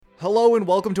Hello and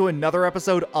welcome to another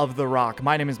episode of The Rock.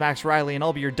 My name is Max Riley and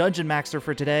I'll be your Dungeon Master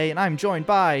for today, and I'm joined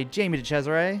by Jamie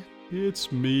DeCesare.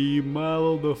 It's me,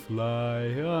 Milo the Fly.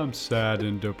 I'm sad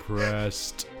and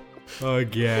depressed.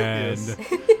 Again. Yes.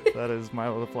 That is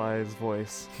Milo the Fly's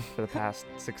voice for the past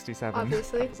 67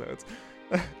 Obviously. episodes.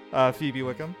 Phoebe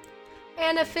Wickham.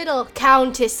 Anna Fiddle,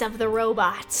 Countess of the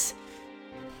Robots.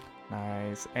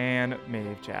 Nice. And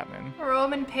Maeve Chapman.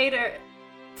 Roman Pater.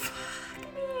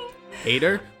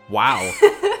 Hater? Wow.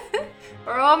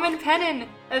 Roman Pennon.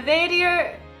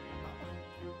 Evadier.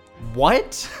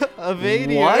 What?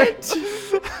 Evadier. What?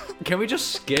 Can we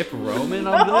just skip Roman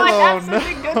on Oh, I have no.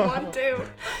 such a good one too.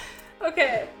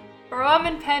 Okay.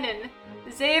 Roman Pennon.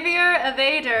 Xavier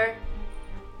Evader.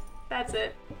 That's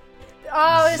it. Oh,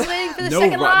 I was waiting for the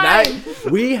second line.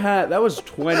 That was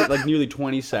nearly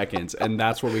 20 seconds, and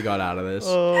that's what we got out of this.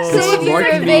 Xavier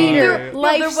Mark me. Evader, No,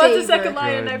 there was a lifesaver. second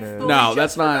line and I Goodness. fully No, just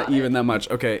that's not forgot even it. that much.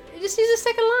 Okay. Just use the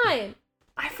second line.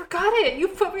 I forgot it. You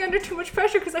put me under too much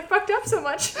pressure because I fucked up so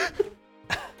much.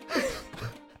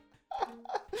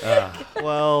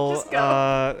 Well, Just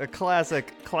go. a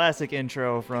classic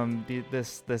intro from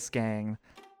this gang.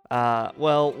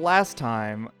 Well, last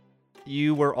time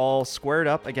you were all squared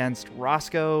up against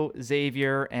Roscoe,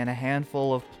 Xavier, and a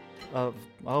handful of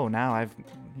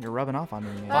you're rubbing off on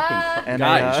me. man. And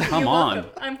Guys, a, come You're on.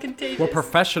 welcome. I'm contagious. We're Like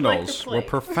professionals. the We're plague.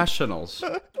 professionals.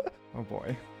 oh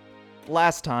boy.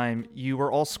 Last time, you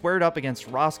were all squared up against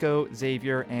Roscoe,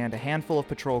 Xavier, and a handful of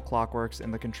patrol clockworks in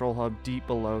the control hub deep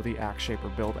below the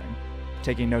Axeshaper building.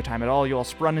 Taking no time at all, you all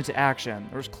sprung into action.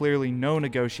 There was clearly no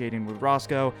negotiating with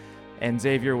Roscoe, and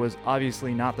Xavier was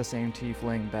obviously not the same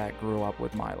tiefling that grew up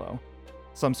with Milo.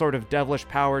 Some sort of devilish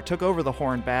power took over the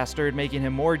horned bastard, making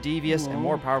him more devious and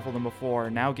more powerful than before,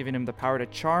 now giving him the power to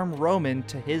charm Roman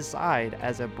to his side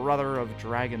as a brother of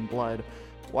dragon blood,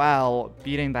 while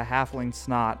beating the halfling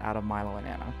snot out of Milo and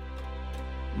Anna.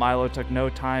 Milo took no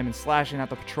time in slashing at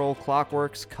the patrol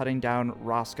clockworks, cutting down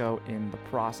Roscoe in the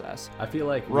process. I feel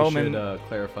like Roman- we should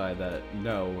clarify that,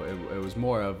 no, it was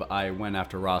more of I went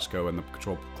after Roscoe and the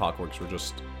control clockworks were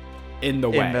just in the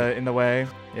way. In the way.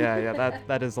 Yeah,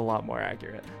 that is a lot more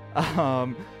accurate.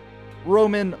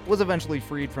 Roman was eventually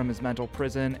freed from his mental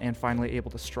prison and finally able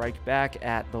to strike back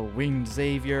at the winged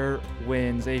Xavier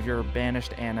when Xavier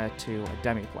banished Anna to a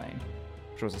demiplane,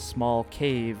 which was a small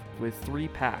cave with 3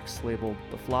 packs labeled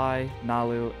the Fly,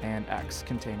 Nalu, and X,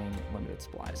 containing limited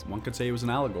supplies. One could say it was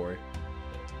an allegory.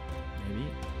 Maybe.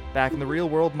 Back in the real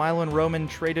world, Milo and Roman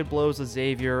traded blows with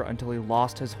Xavier until he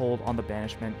lost his hold on the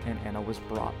banishment and Anna was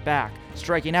brought back,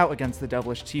 striking out against the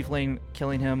devilish tiefling,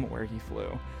 killing him where he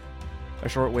flew. A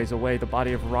short ways away, the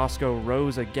body of Roscoe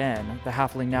rose again, the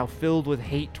halfling now filled with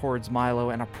hate towards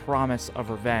Milo and a promise of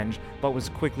revenge, but was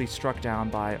quickly struck down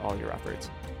by all your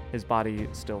efforts, his body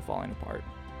still falling apart.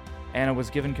 Anna was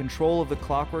given control of the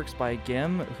clockworks by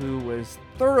Gim, who was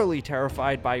thoroughly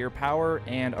terrified by your power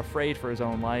and afraid for his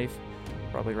own life,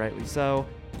 probably rightly so.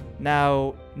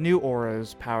 Now, new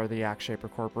auras power the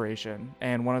Axeshaper Corporation,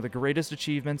 and one of the greatest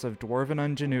achievements of dwarven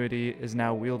ingenuity is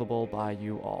now wieldable by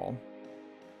you all.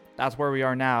 That's where we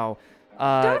are now.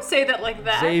 Don't say that like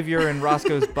that. Xavier and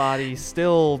Roscoe's body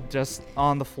still just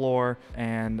on the floor,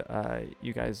 and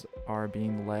you guys are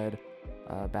being led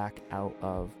back out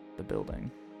of the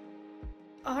building.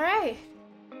 All right.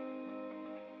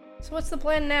 So what's the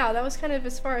plan now? That was kind of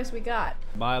as far as we got.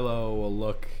 Milo will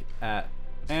look at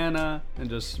Anna and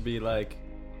just be like,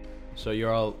 so you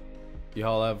all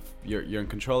have, you're in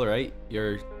control, right?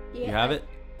 You have it?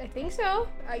 I think so.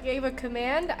 I gave a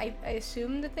command. I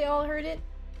assume that they all heard it.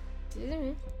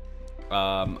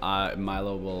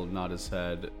 Milo will nod his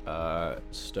head,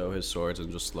 stow his swords,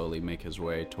 and just slowly make his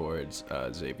way towards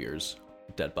Xavier's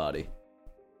dead body.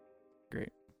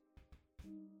 Great.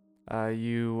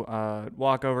 You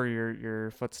walk over,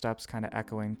 your footsteps kind of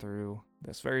echoing through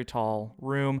this very tall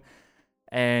room,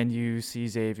 and you see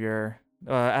Xavier.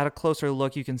 At a closer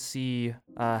look, you can see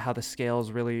how the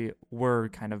scales really were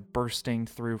kind of bursting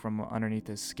through from underneath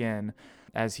his skin,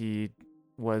 as he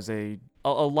was a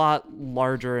lot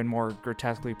larger and more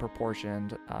grotesquely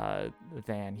proportioned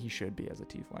than he should be as a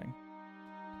tiefling.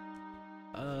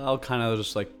 I'll kind of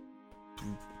just like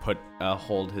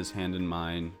hold his hand in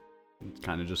mine, and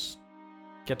kind of just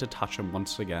get to touch him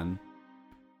once again.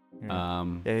 Yeah.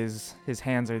 His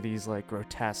hands are these like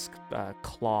grotesque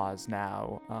claws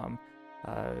now.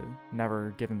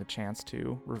 Never given the chance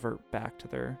to revert back to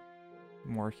their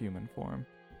more human form.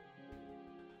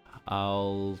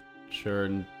 I'll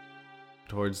turn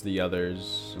towards the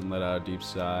others and let out a deep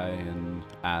sigh and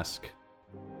ask,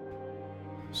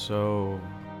 so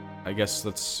I guess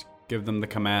let's give them the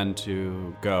command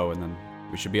to go, and then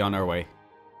we should be on our way.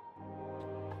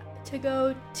 to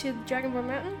go to Dragonborn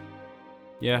Mountain?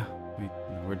 Yeah,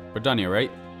 we're done here,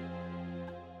 right?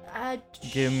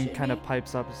 Gim should kind of we?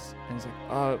 pipes up and is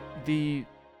like, the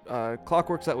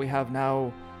clockworks that we have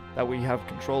now, that we have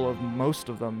control of, most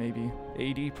of them, maybe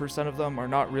 80% of them, are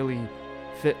not really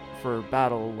fit for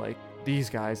battle like these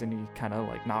guys. And he kind of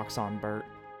like knocks on Bert.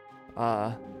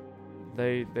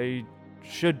 They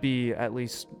should be at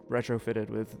least retrofitted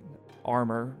with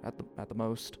armor at the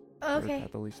most. Or Okay.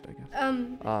 at the least, I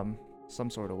guess. Some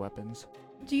sort of weapons.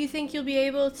 Do you think you'll be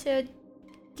able to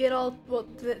get all? Well,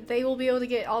 they will be able to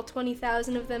get all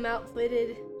 20,000 of them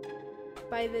outfitted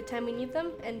by the time we need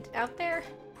them and out there.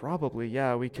 Probably,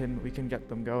 yeah. We can get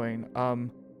them going.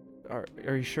 Are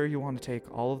you sure you want to take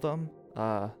all of them?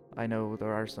 I know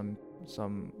there are some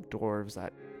dwarves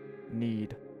that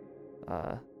need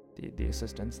the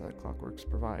assistance that Clockworks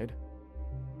provide.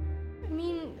 I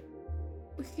mean,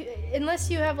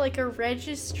 unless you have like a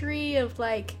registry of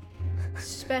like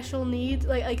special needs,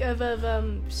 like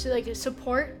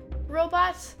support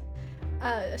robots,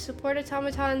 support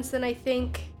automatons, then I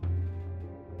think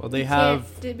Well, they you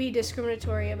have. can't be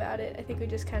discriminatory about it. I think we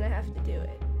just kind of have to do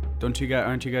it.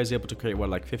 Aren't you guys able to create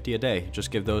like 50 a day?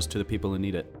 Just give those to the people who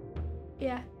need it.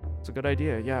 Yeah. It's a good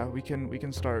idea. Yeah, we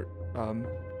can start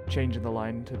changing the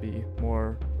line to be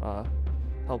more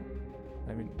help.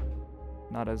 I mean,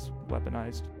 not as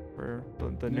weaponized for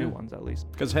the new ones at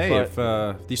least. Because hey,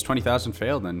 But- if these 20,000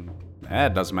 fail, then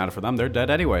it doesn't matter for them. They're dead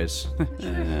anyways.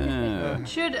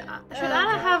 Should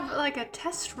Anna have like a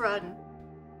test run?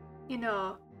 You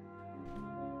know.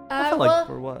 felt Well, like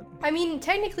For what? I mean,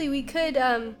 technically we could.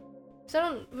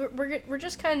 So we're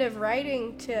just kind of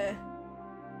riding to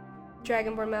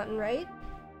Dragonborn Mountain, right?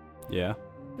 Yeah.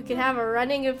 We could have a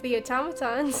running of the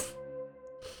automatons.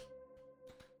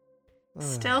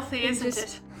 Stealthy, You isn't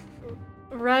just- it?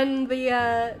 Run the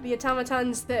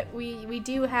automatons that we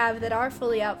do have that are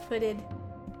fully outfitted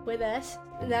with us,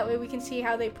 and that way we can see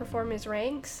how they perform as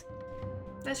ranks.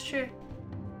 That's true.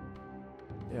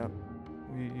 Yeah.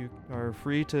 You are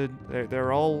free to.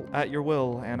 They're all at your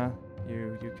will, Anna.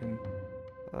 You can.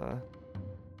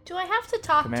 Do I have to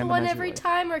talk Command to them one as you every like.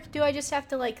 time, or do I just have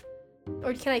to like,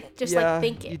 or can I just yeah, like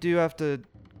think you it? do have to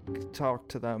talk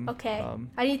to them. Okay.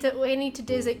 I need to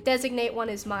designate one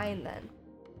as mine then.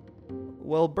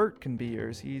 Well, Bert can be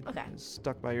yours. He Okay. is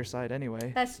stuck by your side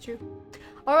anyway. That's true.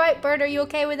 All right, Bert, are you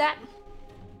okay with that?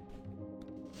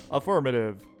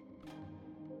 Affirmative.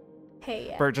 Hey,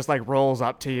 yeah. Bert just like rolls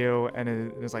up to you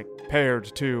and is like paired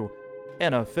to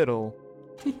Anna Fiddle.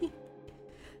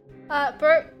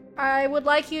 Bert, I would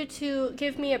like you to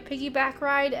give me a piggyback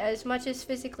ride as much as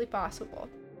physically possible.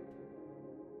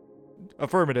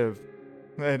 Affirmative.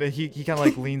 And he kind of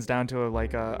like leans down to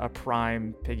a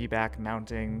prime piggyback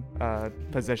mounting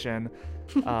position,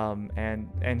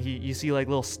 and you see like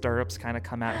little stirrups kind of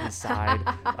come out his side,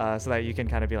 so that you can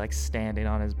kind of be like standing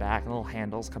on his back, and little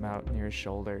handles come out near his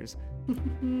shoulders.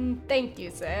 Thank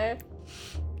you, sir.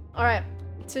 All right.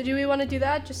 So do we want to do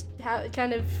that? Just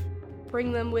kind of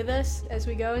bring them with us as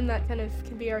we go, and that kind of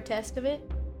can be our test of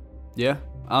it. Yeah.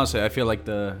 Honestly, I feel like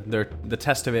the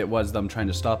test of it was them trying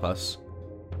to stop us.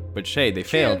 Which, hey, they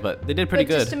failed, but they did pretty But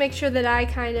good. just to make sure that I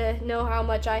kind of know how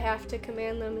much I have to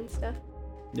command them and stuff.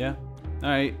 Yeah. All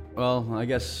right. Well, I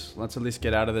guess let's at least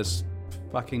get out of this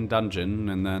fucking dungeon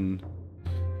and then.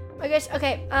 I guess.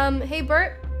 Okay. Hey,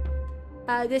 Bert.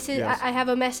 This is. Yes. I have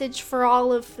a message for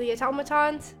all of the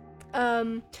automatons.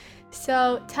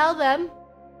 So tell them,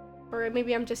 or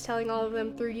maybe I'm just telling all of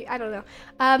them through you. I don't know.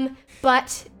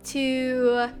 But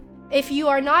if you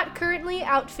are not currently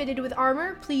outfitted with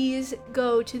armor, please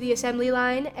go to the assembly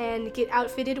line and get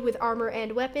outfitted with armor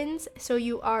and weapons so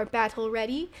you are battle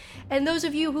ready. And those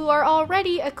of you who are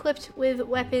already equipped with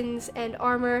weapons and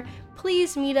armor,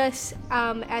 please meet us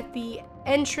at the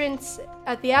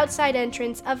outside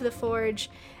entrance of the forge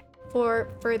for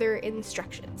further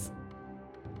instructions.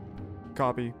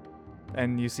 Copy.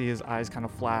 And you see his eyes kind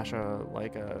of flash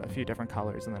a few different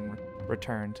colors, and then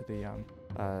return to the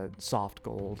soft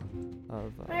gold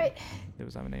of All right. it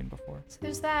was emanating before. So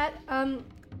there's that.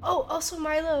 Oh, also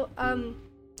Milo.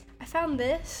 I found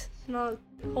this, and I'll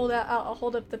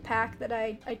hold up the pack that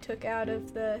I took out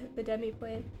of the demi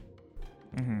plane.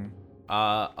 Mm-hmm.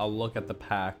 I'll look at the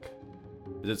pack.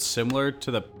 Is it similar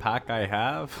to the pack I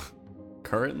have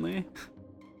currently?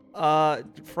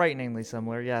 Frighteningly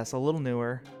similar. Yes, a little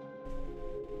newer.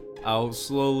 I'll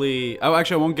slowly. Oh,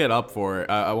 actually, I won't get up for it.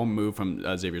 I won't move from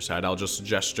Xavier's side. I'll just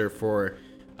gesture for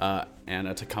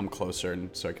Anna to come closer,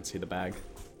 and so I can see the bag.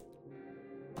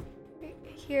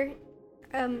 Here,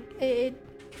 it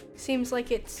seems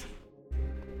like it's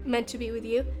meant to be with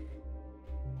you.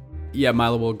 Yeah,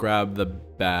 Milo will grab the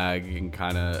bag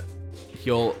and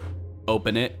he'll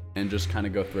open it and just kind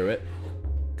of go through it.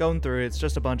 Going through it's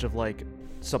just a bunch of like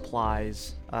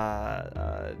supplies,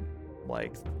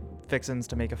 like fixins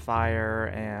to make a fire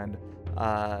and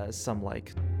some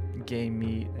like game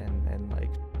meat and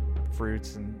like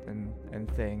fruits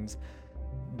and things.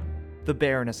 The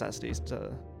bare necessities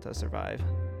to survive.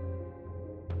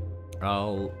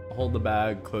 I'll hold the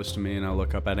bag close to me and I'll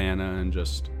look up at Anna and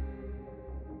just...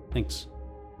 Thanks.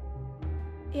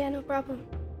 Yeah, no problem.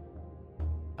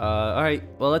 Alright,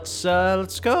 well let's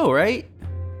go, right?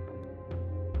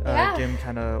 Yeah. Gim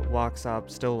kind of walks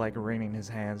up, still like wringing his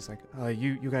hands, like,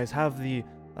 you guys have the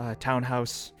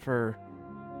townhouse for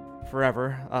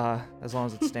forever, as long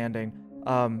as it's standing.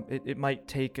 It might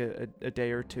take a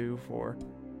day or two for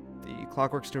the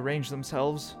clockworks to arrange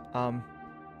themselves,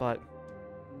 but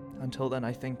until then,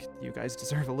 I think you guys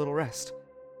deserve a little rest.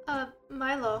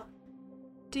 Milo,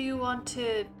 do you want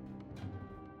to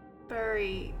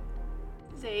bury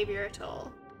Xavier at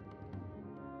all?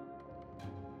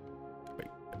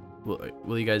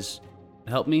 Will you guys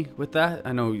help me with that?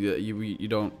 I know you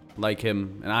don't like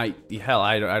him, and I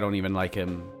don't even like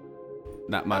him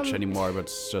that much anymore. But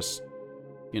it's just,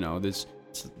 this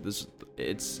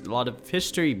it's a lot of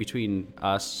history between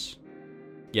us.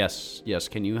 Yes.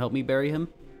 Can you help me bury him?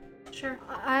 Sure.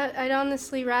 I'd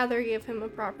honestly rather give him a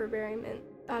proper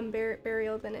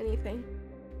burial than anything.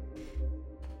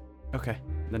 Okay,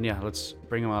 then yeah, let's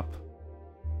bring him up.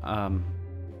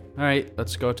 All right,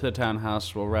 let's go to the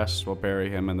townhouse. We'll rest, we'll bury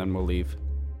him, and then we'll leave.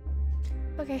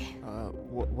 Okay.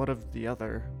 What of the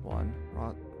other one,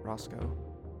 Roscoe?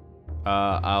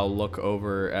 I'll look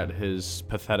over at his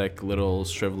pathetic little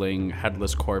shriveling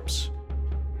headless corpse.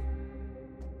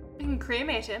 We can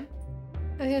cremate him.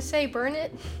 I was gonna say burn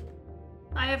it.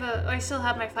 I still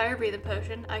have my fire breathing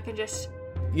potion. I can just...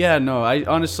 Yeah, no, I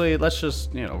honestly, let's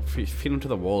just, feed him to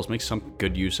the wolves, make some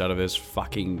good use out of his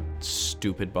fucking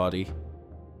stupid body.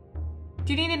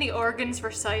 Do you need any organs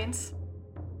for science?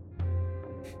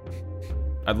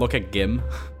 I'd look at Gim.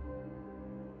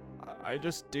 I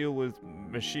just deal with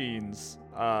machines.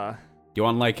 You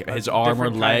want, like, his arm or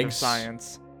Different kind of legs?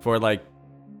 science. For, like,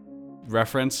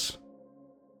 reference?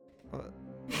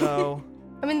 No.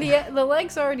 I mean, the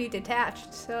leg's already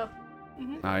detached, so...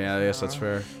 Mm-hmm. Oh, yeah, I guess that's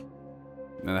fair.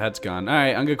 No, the head's gone. All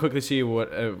right, I'm gonna quickly see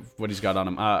what he's got on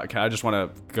him. Okay, I just want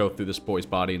to go through this boy's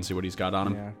body and see what he's got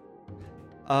on him.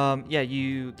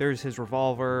 Yeah. There's his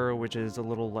revolver, which is a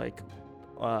little like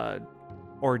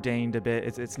ordained a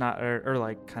bit. It's not or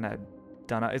like kind of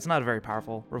done. It's not a very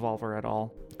powerful revolver at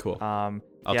all. Cool. I'll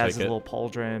take has his it. little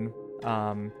pauldron.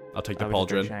 I'll take the which is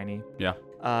very pauldron. shiny.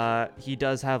 Yeah. He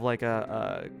does have like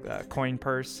a coin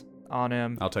purse on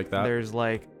him. I'll take that. There's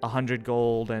like 100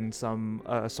 gold and some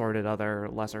assorted other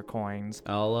lesser coins.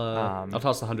 I'll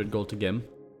toss the 100 gold to Gim.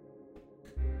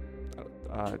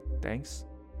 Thanks.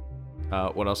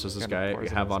 What else does this guy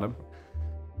have on him?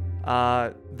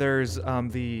 There's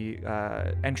the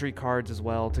entry cards as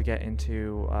well to get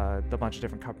into the bunch of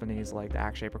different companies like the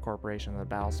Axeshaper Corporation, the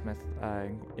Battlesmith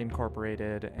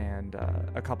Incorporated, and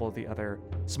a couple of the other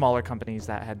smaller companies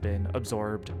that had been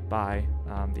absorbed by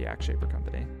the Axeshaper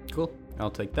company. Cool. I'll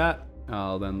take that.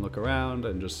 I'll then look around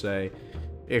and just say,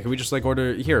 "Yeah, can we just like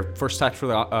order here first tax for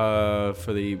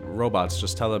the robots?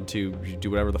 Just tell them to do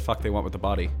whatever the fuck they want with the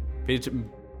body.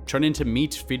 Turn it into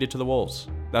meat. Feed it to the wolves.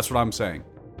 That's what I'm saying."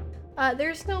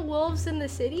 There's no wolves in the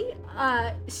city,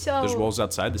 so... There's wolves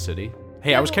outside the city.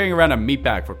 Hey, I was carrying around a meat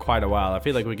bag for quite a while. I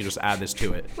feel like we could just add this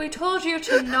to it. We told you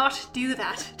to not do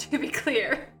that, to be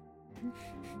clear.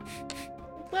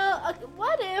 Well,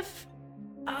 what if...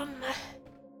 What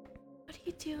do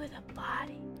you do with a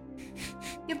body?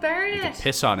 You burn it.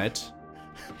 Piss on it.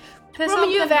 Piss Roman,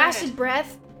 on you have the acid burn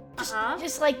breath.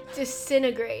 Just like,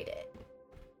 disintegrate it.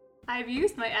 I've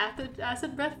used my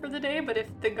acid breath for the day, but if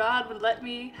the god would let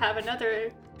me have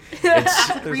another There's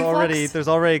reflux.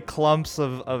 already clumps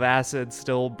of acid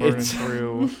still burning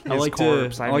through his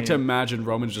corpse. I like to imagine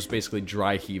Roman's just basically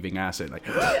dry heaving acid, like.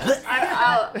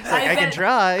 I can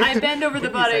try. I bend over the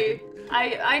body.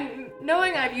 I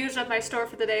knowing I've used up my store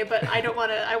for the day, but I don't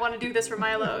want to. I want to do this for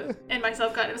Milo and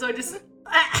myself, kind of. So I just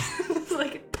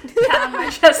like pound my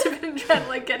chest a bit and try to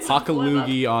like get some Hock a blood up.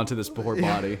 loogie onto this poor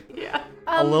body. Yeah.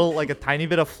 A little, like a tiny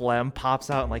bit of phlegm pops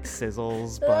out and like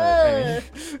sizzles, but I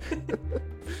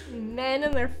mean, Men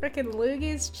and their freaking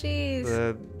loogies,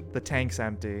 jeez. the tank's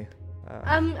empty.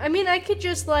 I mean, I could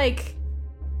just like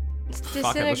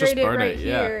disintegrate it burn right it,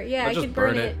 yeah. here. Yeah, Let's I just could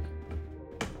burn burn it.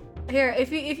 Here,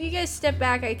 if you guys step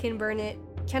back, I can burn it.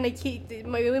 Kind of keep.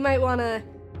 We might want to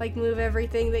like move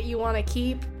everything that you want to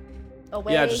keep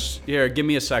away. Yeah, just here. Give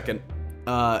me a second.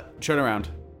 Turn around.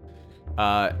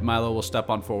 Milo will step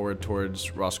on forward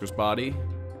towards Roscoe's body.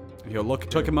 He'll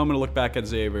took a moment to look back at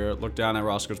Xavier, look down at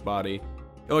Roscoe's body.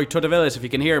 Oh, Tortavillas, if you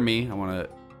can hear me, I want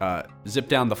to zip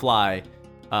down the fly,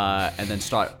 and then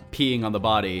start peeing on the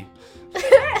body.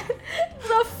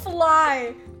 The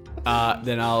fly.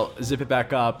 Then I'll zip it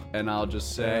back up, and I'll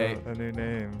just say, a new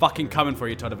name. "Fucking coming for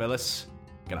you, Tortavillas.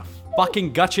 Gonna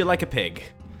fucking gut you like a pig."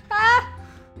 Ah.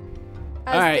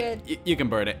 That was All right, good. you can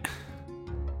burn it.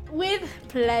 With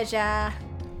pleasure.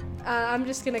 I'm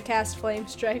just gonna cast Flame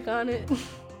Strike on it.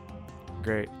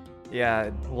 Great.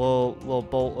 Yeah, little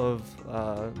bolt of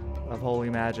holy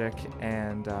magic,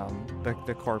 and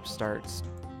the corpse starts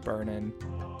burning.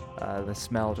 The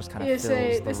smell just kind You of fills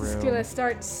say the this room, is gonna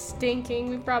start stinking.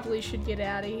 We probably should get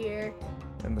out of here.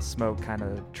 and the smoke kind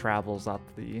of travels up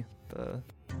the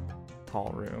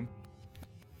tall room.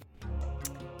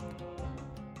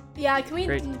 Yeah, can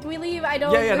we leave? I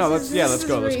don't. Yeah, no, this let's is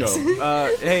go.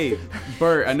 Reese. Hey,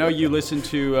 Bert, I know you listened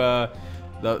to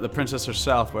the princess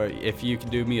herself, but if you can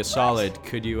do me a solid,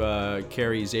 could you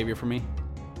carry Xavier for me?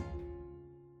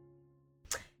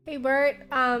 Hey Bert,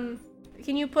 can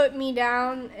you put me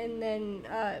down and then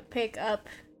pick up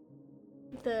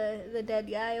the dead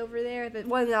guy over there, the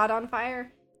one not on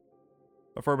fire?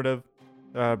 Affirmative.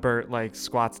 Bert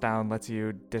squats down, lets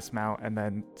you dismount, and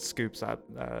then scoops up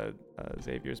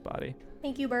Xavier's body.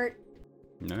 Thank you, Bert.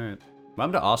 All right.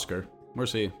 I'm to Oscar.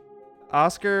 Where's he?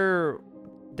 Oscar,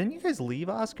 didn't you guys leave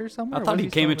Oscar somewhere? I thought Was he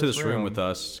still came in into this room with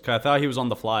us. 'Cause I thought he was on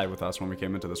the fly with us when we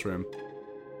came into this room.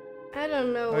 I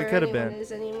don't know Oh, he where could have anyone been.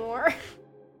 is anymore.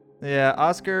 Yeah,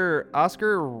 Oscar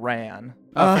ran.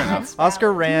 Oh, fair enough. That's Oscar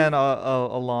valid. ran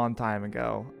a long time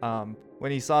ago.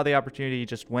 When he saw the opportunity, he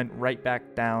just went right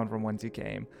back down from whence he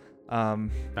came.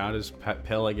 Found his pet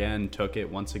pill again, took it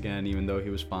once again, even though he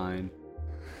was fine.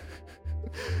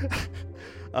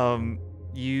 As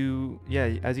you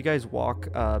guys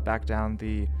walk back down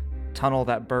the tunnel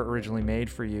that Bert originally made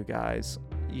for you guys,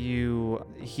 you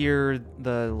hear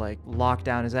the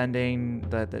lockdown is ending.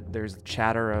 That there's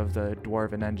chatter of the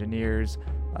dwarven engineers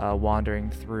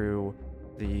wandering through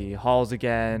the halls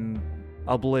again,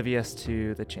 oblivious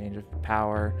to the change of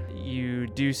power. You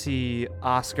do see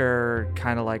Oscar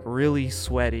kind of really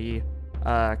sweaty,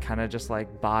 kind of just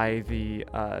by the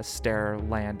stair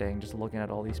landing, just looking at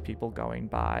all these people going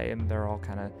by, and they're all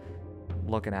kind of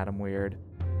looking at him weird.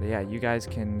 But yeah, you guys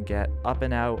can get up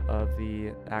and out of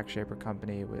the Axeshaper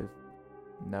company with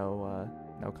no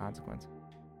consequence.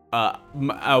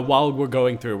 While we're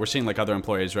going through, we're seeing other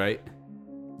employees, right?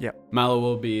 Yep. Mallow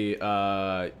will be,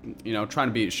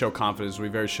 trying to show confidence. We'll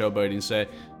be very showboating and say,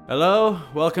 "Hello,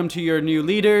 welcome to your new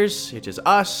leaders. It is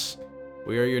us.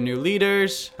 We are your new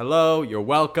leaders. Hello, you're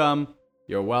welcome.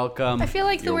 You're welcome. I feel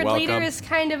like the You're word welcome. leader is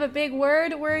kind of a big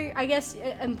word. We're, I guess,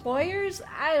 employers?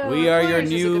 I don't know. We are your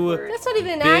Employers is a good new word. That's not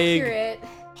even big accurate.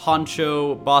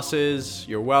 honcho bosses.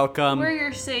 You're welcome. We're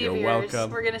your saviors. You're welcome.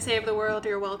 We're gonna save the world.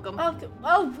 You're welcome.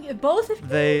 Oh, both of you?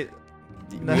 They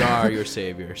We are your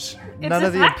saviors. none a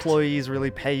of the fact. employees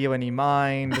really pay you any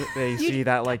mind. They see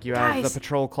that you have the guys.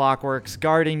 patrol clockworks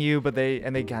guarding you, but they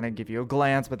kind of give you a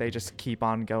glance, but they just keep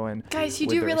on going. Guys, you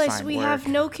with do their realize assigned we work. have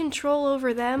no control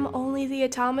over them, only the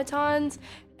automatons,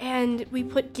 and we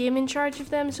put Gim in charge of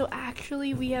them, so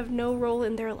actually we have no role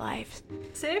in their lives.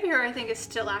 Savior, I think, is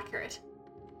still accurate.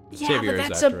 Yeah, Savior but is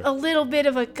that's accurate. a little bit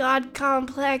of a god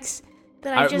complex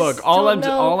that I just Look, all don't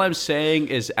know. all I'm saying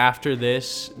is after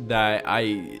this that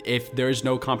if there's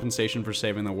no compensation for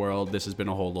saving the world, this has been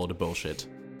a whole load of bullshit.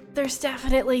 There's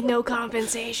definitely no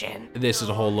compensation. This is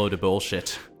a whole load of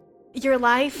bullshit. Your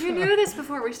life, You knew this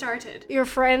before we started. your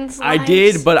friends' I lives.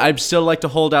 did, but I'd still like to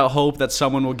hold out hope that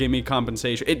someone will give me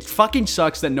compensation. It fucking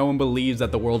sucks that no one believes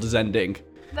that the world is ending.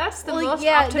 That's the Well, most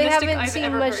yeah, they optimistic haven't I've seen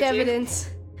ever much heard you.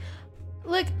 evidence.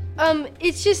 Look,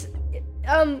 it's just,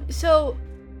 so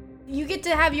you get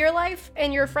to have your life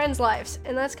and your friends' lives,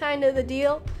 and that's kind of the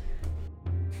deal.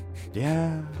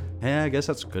 Yeah, I guess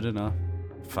that's good enough.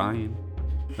 Fine.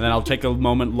 And then I'll take a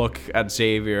moment, look at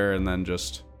Xavier, and then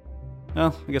just,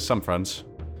 well, I guess some friends.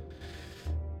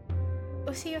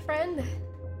 Was he a friend?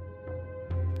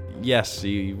 Yes,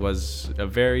 he was a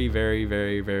very, very,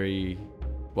 very, very,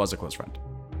 was a close friend.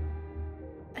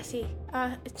 I see.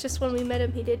 It's just when we met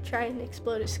him, he did try and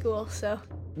explode his school, so.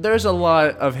 There's a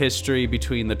lot of history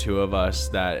between the two of us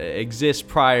that exists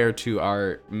prior to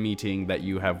our meeting that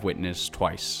you have witnessed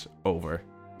twice over.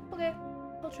 Okay,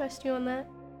 I'll trust you on that.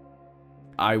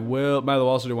 I will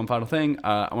also do one final thing.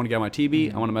 I want to get on my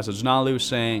TB. I want to message Nalu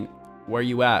saying, "Where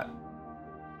you at?"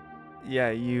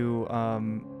 Yeah, you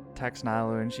text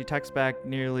Nylu, and she texts back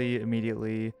nearly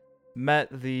immediately. Met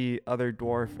the other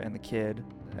dwarf and the kid.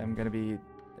 am gonna be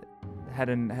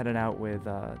heading out with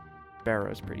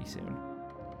Barrows pretty soon.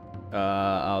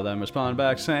 I'll then respond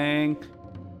back saying,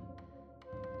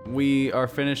 we are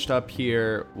finished up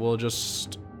here. We'll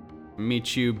just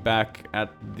meet you back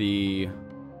at the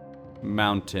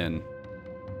mountain.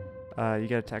 You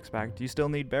get a text back. Do you still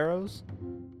need Barrows?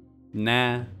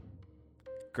 Nah.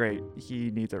 Great. He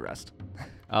needs a rest.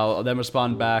 I'll then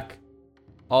respond back.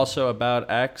 Also about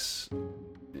X,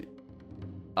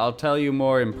 I'll tell you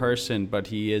more in person, but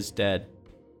he is dead.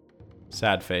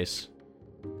 Sad face.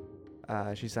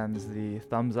 She sends the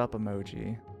thumbs up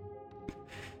emoji.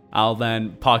 I'll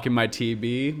then pocket my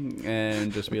TB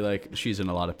and just be like, she's in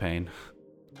a lot of pain.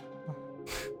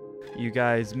 You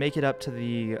guys make it up to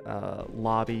the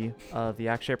lobby of the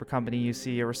Axeshaper company. You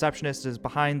see a receptionist is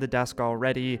behind the desk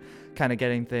already, kind of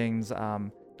getting things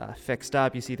fixed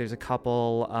up. You see there's a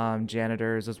couple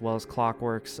janitors as well as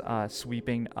clockworks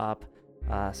sweeping up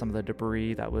some of the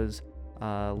debris that was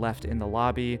left in the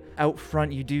lobby. Out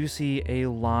front, you do see a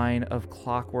line of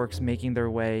clockworks making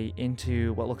their way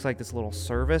into what looks like this little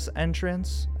service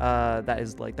entrance that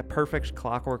is like the perfect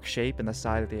clockwork shape in the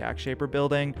side of the Axeshaper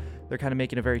building. They're kind of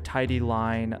making a very tidy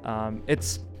line.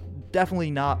 It's definitely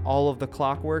not all of the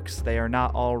clockworks. They are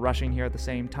not all rushing here at the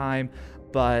same time,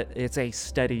 but it's a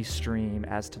steady stream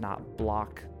as to not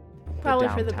block Probably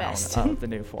the for the downtown best. of the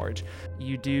new forge.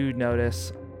 You do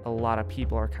notice a lot of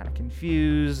people are kind of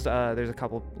confused. There's a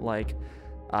couple like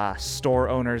store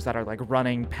owners that are like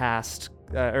running past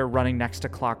or running next to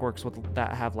clockworks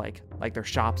that have like their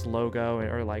shop's logo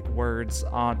or like words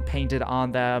painted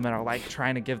on them and are like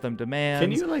trying to give them demands.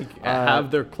 Can you like have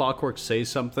their clockwork say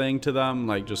something to them?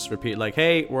 Like just repeat like,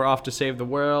 hey, we're off to save the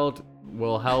world.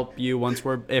 We'll help you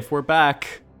if we're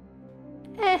back.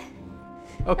 Okay,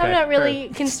 I'm not really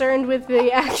concerned with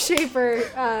the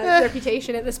Axeshaper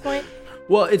reputation at this point.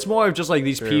 Well, it's more of just like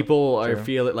these True, people true.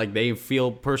 they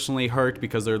feel personally hurt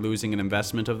because they're losing an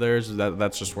investment of theirs.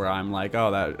 That's just where I'm like,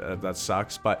 oh, that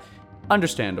sucks, but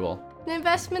understandable. An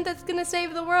investment that's gonna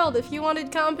save the world. If you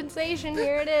wanted compensation,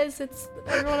 here it is. It's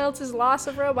everyone else's loss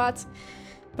of robots.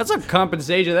 That's not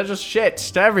compensation. That's just shit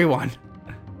to everyone.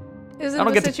 Isn't I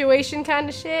don't the get to- situation kind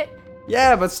of shit?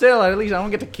 Yeah, but still, at least I don't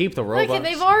get to keep the robots. Look,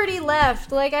 they've already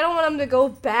left. Like, I don't want them to go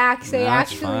back, say,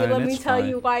 That's actually, fine, let me it's tell fine.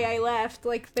 you why I left.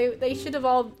 Like, they should have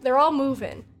they're all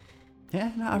moving.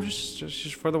 Yeah, no, I'm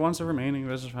just for the ones that are remaining.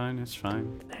 This is fine. It's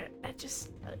fine.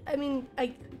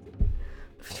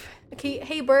 Okay,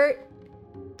 hey, Bert.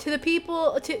 To the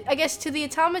people, to the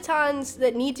automatons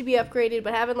that need to be upgraded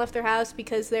but haven't left their house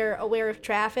because they're aware of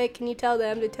traffic, can you tell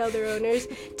them to tell their owners,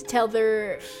 to tell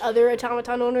their other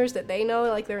automaton owners that they know,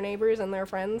 like their neighbors and their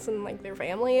friends and like their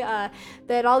family,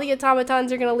 that all the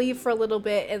automatons are going to leave for a little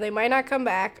bit and they might not come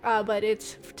back, but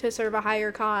it's to serve a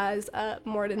higher cause,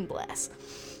 more than bless.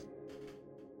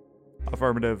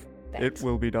 Affirmative. Thanks. It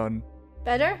will be done.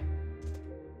 Better?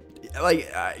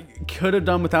 Like, I could have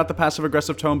done without the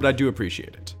passive-aggressive tone, but I do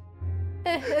appreciate it.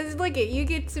 Look it, you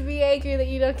get to be angry that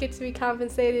you don't get to be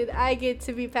compensated. I get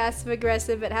to be passive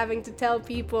aggressive at having to tell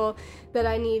people that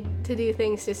I need to do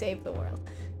things to save the world.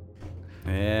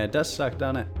 Yeah, it does suck,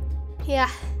 doesn't it? Yeah.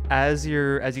 As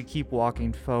you keep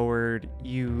walking forward,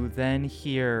 you then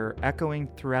hear echoing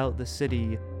throughout the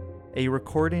city a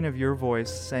recording of your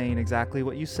voice saying exactly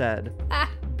what you said,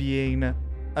 being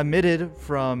emitted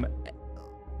from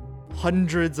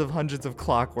hundreds of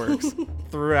clockworks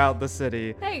throughout the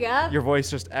city. There you go. Your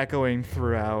voice just echoing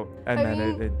throughout, and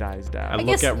then it dies down. I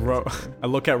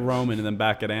look at Roman and then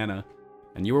back at Anna,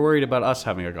 and you were worried about us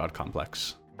having a god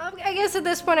complex. I guess at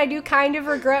this point I do kind of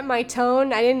regret my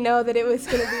tone. I didn't know that it was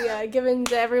going to be given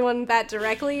to everyone that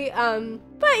directly.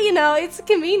 But, it's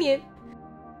convenient.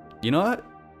 You know what?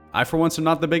 I, for once, am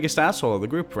not the biggest asshole of the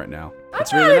group right now.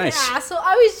 It's I'm really not nice. an asshole.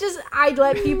 I'd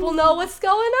let people know what's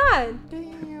going on.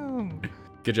 Damn.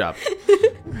 Good job.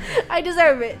 I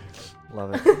deserve it.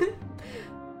 Love it.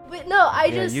 But no,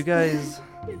 You guys.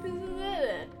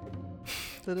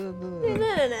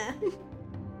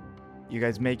 You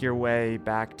guys make your way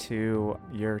back to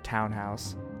your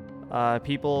townhouse.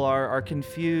 People are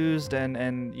confused,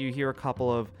 and you hear a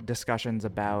couple of discussions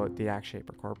about the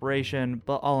Axeshaper Corporation,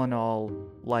 but all in all,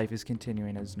 life is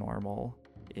continuing as normal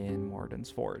in Morden's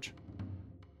Forge.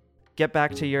 Get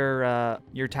back to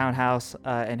your townhouse,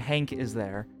 and Hank is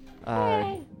there.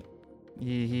 Hey.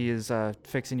 He is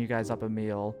fixing you guys up a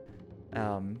meal,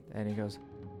 and he goes,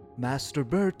 "Master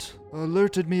Bert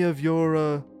alerted me of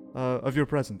your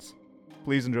presence.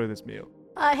 Please enjoy this meal."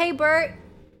 Hey, Bert.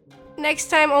 Next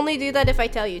time, only do that if I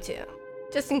tell you to.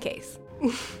 Just in case.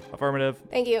 Affirmative.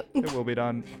 Thank you. It will be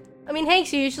done. I mean,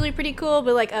 Hank's usually pretty cool,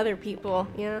 but like other people,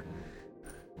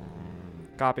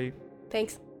 Copy.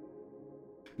 Thanks.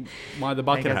 Why the Hank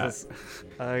bucket has hat?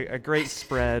 this, a great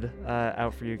spread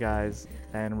out for you guys,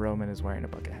 and Roman is wearing a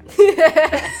bucket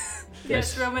hat.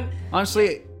 Yes, Roman.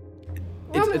 Honestly,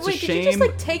 Roman, it's wait, a did you shame. just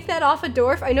like take that off a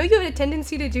dwarf? I know you have a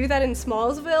tendency to do that in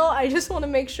Smallsville. I just want to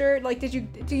make sure. Like,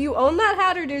 do you own that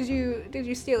hat or did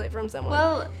you steal it from someone?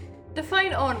 Well,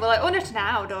 define own. Well, I own it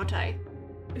now, don't I?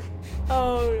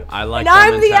 Oh. I like and that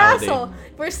I'm the mentality. asshole.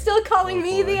 We're still calling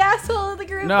me the asshole of the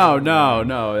group. No.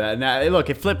 Look,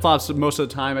 it flip flops most of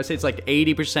the time. I say it's like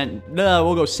 80%. No,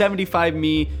 we'll go 75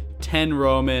 me, 10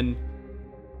 Roman,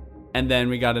 and then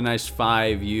we got a nice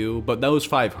 5 you. But those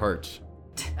 5 hurt.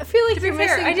 I feel like To be you're fair,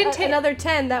 missing I didn't take- another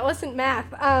 10. That wasn't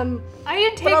math. I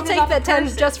didn't take But I'll this take off that a 10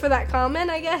 person. just for that comment,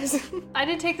 I guess. I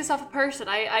didn't take this off a person.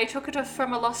 I took it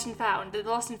from a Lost and Found. The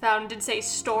Lost and Found did say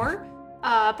store,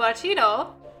 but you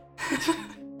know.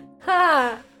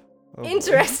 Huh.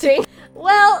 Interesting.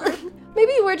 Well,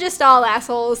 maybe we're just all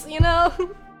assholes, you know?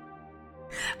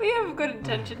 We have good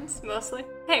intentions, mostly.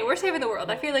 Hey, we're saving the world.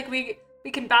 I feel like we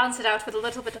can balance it out with a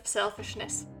little bit of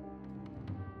selfishness.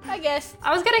 I guess.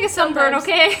 I was getting a sunburn, Sometimes.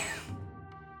 okay?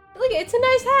 Look, it's a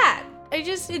nice hat. It's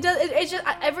just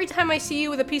every time I see you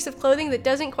with a piece of clothing that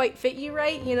doesn't quite fit you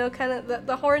right, you know, kind of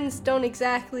the horns don't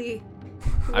exactly.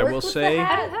 I work will with the say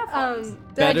hat. I don't have horns.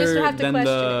 Then I just better have to than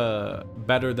question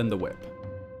better than the whip. it.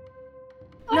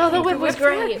 No, the think whip the was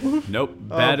whip's great. Nope,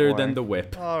 Oh, better boy. than the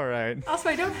whip. All right. Also,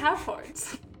 I don't have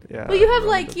horns. Yeah. Well, you have Roman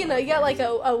like, does you know, not. you got like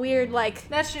a weird like.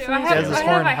 That's true. He I has have, his I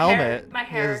horn have my helmet. hair. My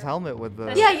He has his hair. helmet with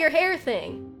the. Yeah, your hair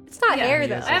thing. It's not Yeah, hair he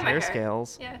though. has I have his my hair hair.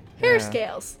 scales. Yeah. Hair Yeah.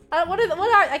 scales. What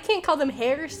are? I can't call them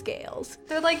hair scales.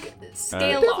 They're like scale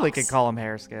You locks. definitely could call them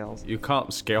hair scales. You call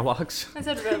them scale locks? That's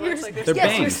what it looks like. They're Yes,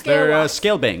 scale your bangs. scale They're locks.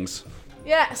 scale bangs.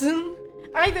 Yes.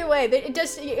 Either way,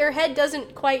 your head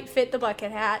doesn't quite fit the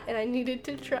bucket hat, and I needed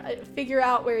to try figure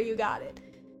out where you got it.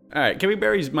 All right, can we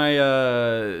bury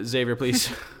my Xavier, please?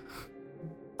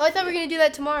 Oh, I thought we were gonna do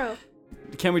that tomorrow.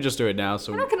 Can we just do it now?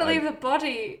 So We're not gonna leave the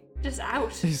body just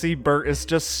out. You see Bert is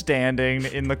just standing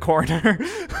in the corner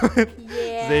with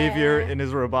Yeah. Xavier in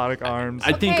his robotic arms.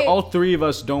 I think Okay. all 3 of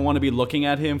us don't want to be looking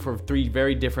at him for 3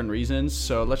 very different reasons.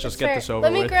 So let's just get Fair. this over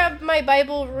Let me with. grab my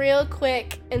Bible real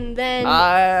quick, and then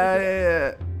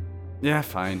Yeah,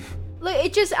 fine. look.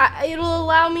 It'll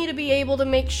allow me to be able to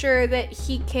make sure that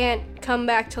he can't come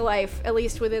back to life at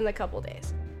least within a couple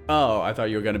days. Oh, I thought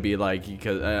you were gonna be like,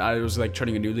 because I was like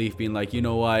turning a new leaf, being like, you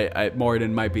know what,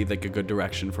 Morden might be like a good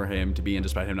direction for him to be in,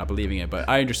 despite him not believing it. But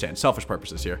I understand, selfish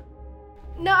purposes here.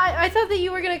 No, I thought that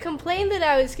you were gonna complain that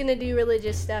I was gonna do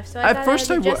religious stuff. So At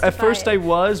first I I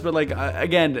was, but like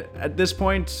again, at this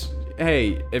point,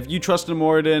 hey, if you trust in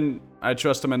Morden, I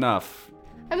trust him enough.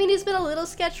 I mean, he's been a little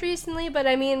sketch recently, but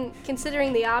I mean,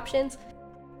 considering the options,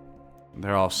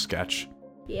 They're all sketch.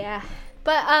 yeah.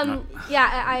 But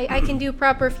yeah, I can do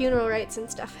proper funeral rites and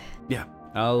stuff. Yeah,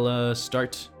 I'll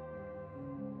start.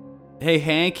 Hey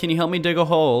Hank, can you help me dig a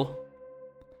hole?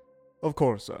 Of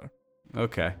course, sir.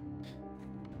 Okay.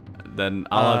 Then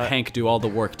I'll have Uh, Hank do all the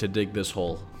work to dig this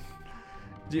hole.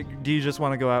 Do you just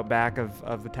want to go out back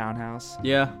of the townhouse?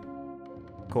 Yeah.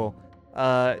 Cool.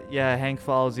 Yeah, Hank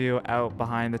follows you out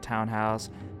behind the townhouse,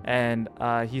 and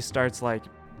he starts like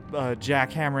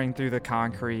jackhammering through the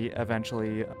concrete,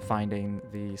 eventually finding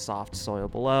the soft soil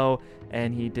below,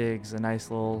 and he digs a nice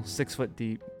little 6-foot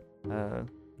deep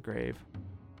grave.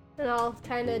 And I'll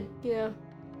kind of,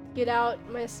 get out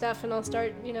my stuff, and I'll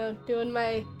start, doing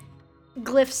my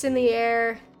glyphs in the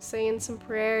air, saying some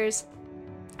prayers.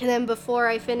 And then before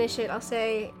I finish it, I'll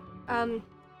say,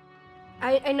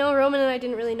 I know Roman and I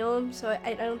didn't really know him, so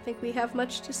I don't think we have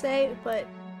much to say, but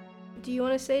do you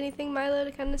want to say anything, Milo,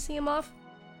 to kind of see him off?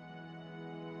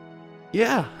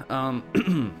 Yeah.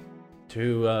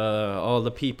 To all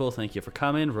the people, thank you for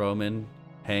coming. Roman,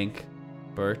 Hank,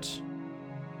 Bert.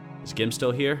 Is Gim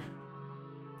still here?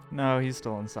 No, he's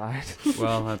still inside.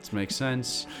 Well, that makes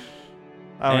sense.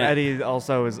 Oh, and Anna- Eddie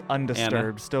also is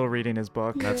undisturbed, still reading his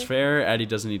book. That's fair. Eddie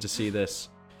doesn't need to see this.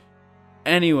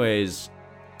 Anyways,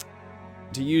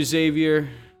 to you, Xavier,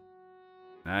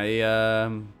 I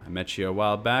met you a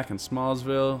while back in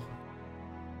Smallsville.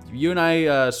 You and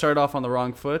I started off on the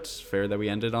wrong foot. Fair that we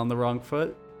ended on the wrong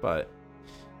foot, but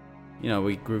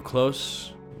we grew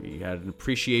close. We had an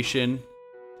appreciation.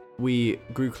 We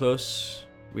grew close.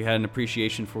 We had an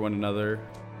appreciation for one another.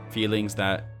 Feelings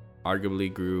that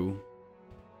arguably grew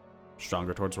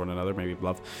stronger towards one another, maybe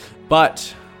love.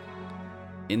 But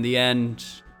in the end,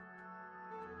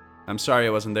 I'm sorry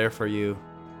I wasn't there for you.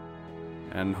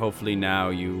 And hopefully now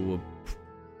you will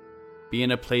be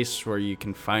in a place where you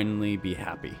can finally be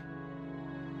happy.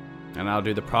 And I'll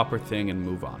do the proper thing and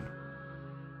move on.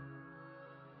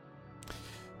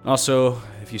 Also,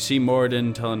 if you see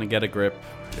Morden, tell him to get a grip.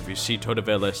 If you see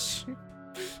Todavilis,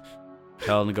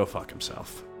 tell him to go fuck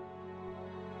himself.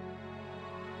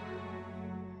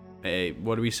 Hey,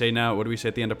 what do we say now? What do we say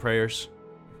at the end of prayers?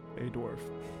 A dwarf.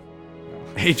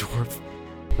 Hey, dwarf.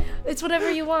 It's whatever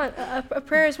you want. A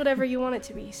prayer is whatever you want it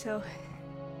to be, so.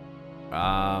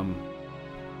 That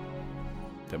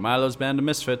Milo's band of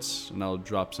misfits, and I'll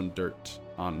drop some dirt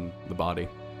on the body.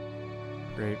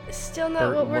 Great. Still not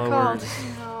Dirt what we're lowered. called.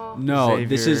 No. No,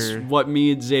 this is Xavier. what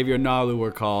me and Xavier Nalu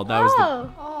were called. That was the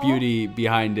Oh. beauty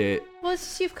behind it. Well,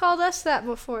 you've called us that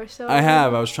before, so. I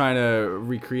have. I was trying to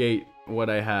recreate what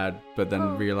I had, but then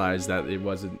Oh. realized that it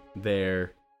wasn't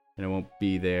there, and it won't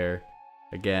be there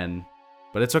again.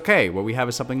 But it's okay. What we have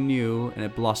is something new, and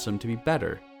it blossomed to be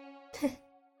better.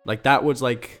 Like that was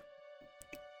like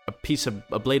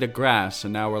a blade of grass,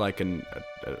 and now we're like an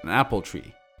apple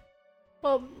tree.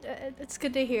 Well, it's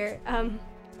good to hear.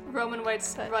 Roman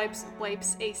wipes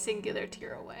a singular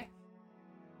tear away.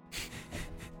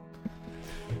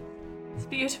 It's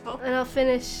beautiful. And I'll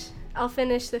finish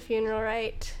the funeral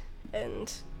rite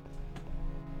and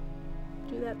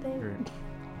do that thing. Great.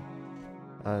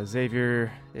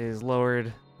 Xavier is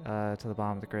lowered to the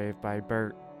bottom of the grave by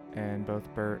Bert, and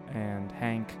both Bert and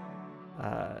Hank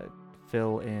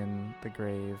fill in the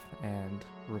grave and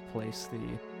replace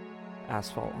the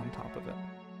asphalt on top of it.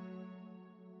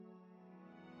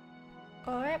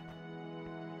 Alright.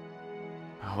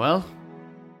 Well,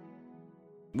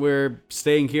 we're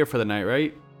staying here for the night,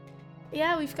 right?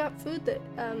 Yeah, we've got food that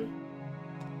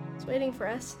is waiting for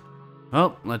us.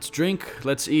 Well, let's drink,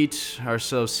 let's eat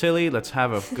ourselves silly, let's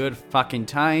have a good fucking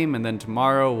time, and then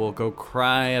tomorrow we'll go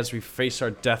cry as we face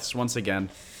our deaths once again.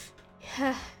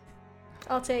 Yeah,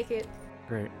 I'll take it.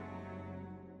 Great.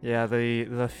 Yeah,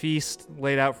 the feast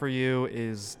laid out for you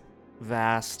is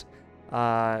vast,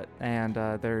 and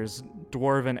there's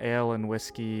dwarven ale and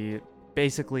whiskey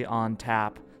basically on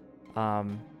tap,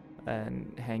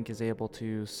 and Hank is able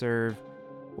to serve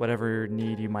whatever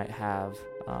need you might have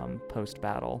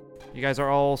post-battle. You guys are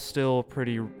all still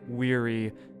pretty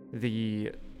weary.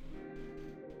 The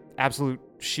absolute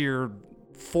sheer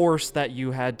force that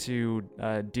you had to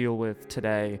deal with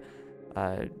today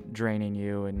draining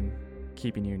you and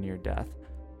keeping you near death.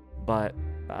 But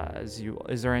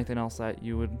is there anything else that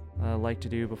you would like to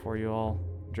do before you all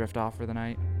drift off for the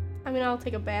night? I mean, I'll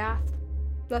take a bath.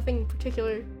 Nothing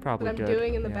particular Probably that I'm good,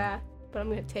 doing in the yeah. bath, but I'm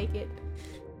gonna take it.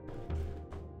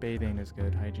 Bathing is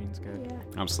good. Hygiene's good. Yeah.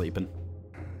 I'm sleeping.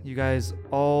 You guys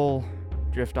all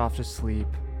drift off to sleep,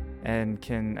 and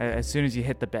can as soon as you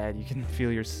hit the bed, you can feel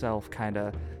yourself kind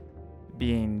of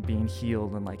being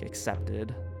healed and like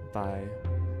accepted by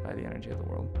the energy of the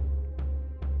world.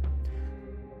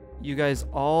 You guys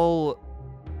all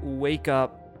wake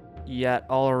up, yet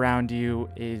all around you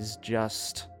is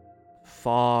just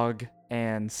fog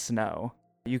and snow.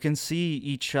 You can see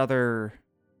each other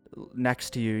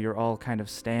next to you. You're all kind of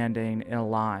standing in a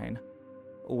line,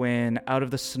 when out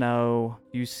of the snow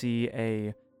you see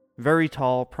a very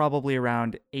tall, probably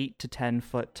around 8 to 10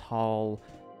 foot tall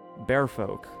bear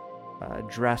folk,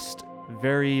 dressed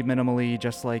very minimally,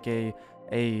 just like a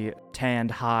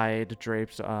tanned hide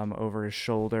draped over his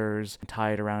shoulders,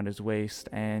 tied around his waist,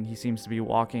 and he seems to be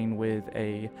walking with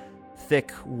a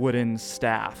thick wooden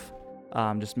staff,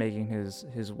 just making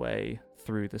his way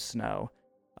through the snow.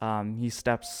 He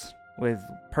steps with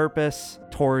purpose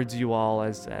towards you all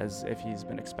as if he's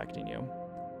been expecting you.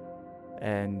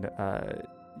 And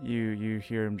you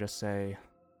hear him just say,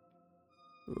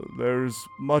 "There's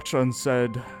much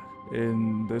unsaid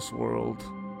in this world.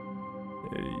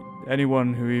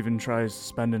 Anyone who even tries to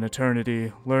spend an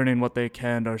eternity learning what they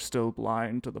can are still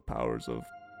blind to the powers of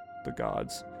the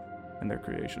gods and their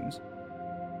creations.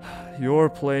 Your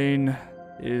plane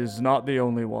is not the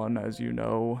only one, as you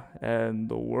know, and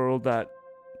the world that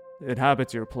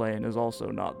inhabits your plane is also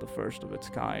not the first of its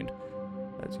kind,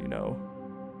 as you know.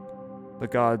 The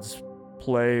gods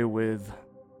play with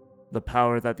the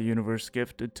power that the universe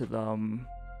gifted to them,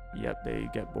 yet they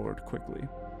get bored quickly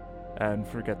and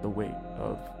forget the weight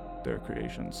of their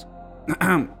creations.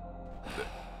 I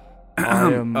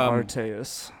am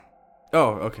Arteus.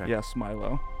 Oh, okay. Yes,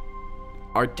 Milo.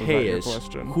 Arteus.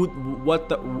 question?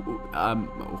 What?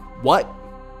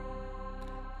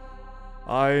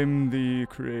 I'm the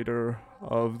creator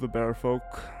of the bear folk.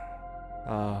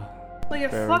 Well, you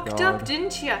Bear fucked god. up,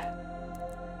 didn't you?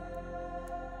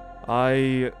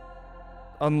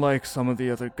 Unlike some of the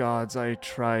other gods, I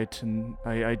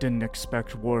didn't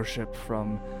expect worship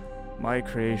from my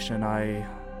creation. I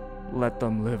let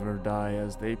them live or die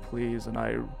as they please, and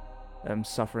I am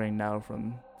suffering now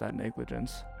from that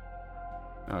negligence.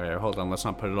 Okay, hold on. Let's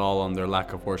not put it all on their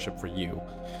lack of worship for you.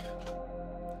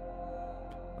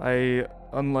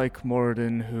 Unlike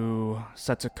Moradin, who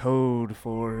sets a code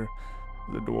for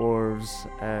the dwarves,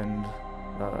 and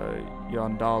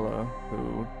Yondala,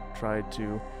 who tried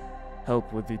to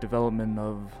help with the development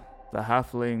of the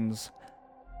halflings,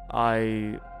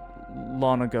 I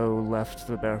long ago left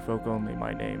the Bearfolk only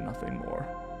my name, nothing more.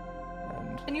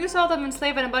 And you saw them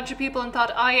enslaving a bunch of people and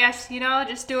thought, oh yes,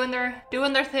 just doing their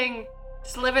thing,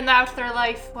 just living out their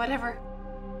life, whatever.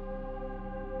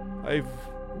 I've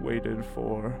waited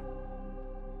for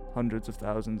hundreds of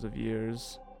thousands of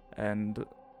years, and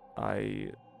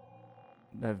I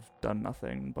have done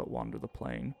nothing but wander the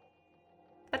plain.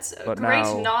 That's a But great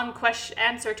now- non-question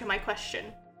answer to my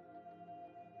question.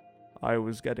 I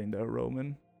was getting there,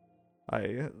 Roman.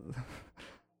 I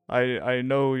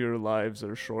know your lives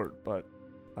are short, but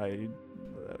I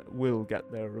will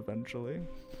get there eventually.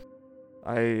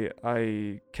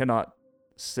 I cannot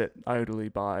sit idly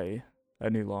by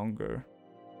any longer.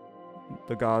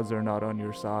 The gods are not on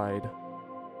your side.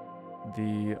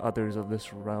 The others of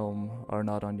this realm are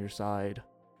not on your side.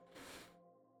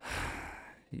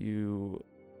 You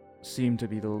seem to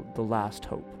be the last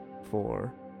hope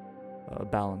for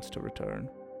balance to return.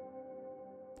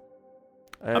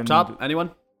 Up top,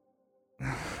 anyone?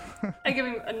 I give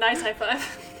him a nice high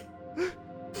five.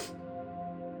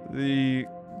 The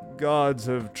gods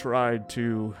have tried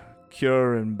to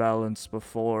cure imbalance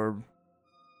before.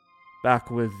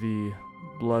 Back with the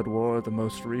Blood War, the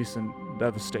most recent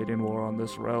devastating war on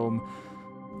this realm,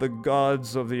 the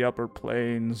gods of the upper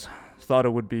planes thought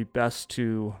it would be best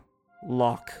to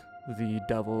lock the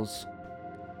devils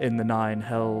in the 9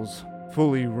 hells,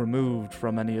 fully removed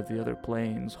from any of the other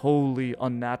planes, wholly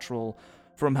unnatural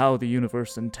from how the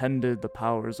universe intended the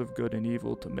powers of good and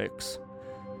evil to mix.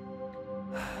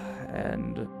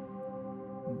 And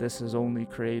this has only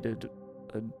created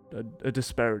a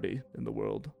disparity in the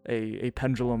world, a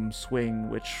pendulum swing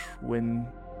which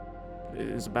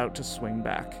is about to swing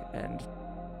back and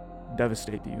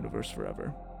devastate the universe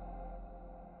forever.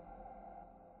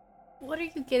 What are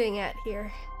you getting at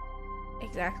here?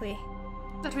 Exactly.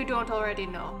 That we don't already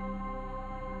know.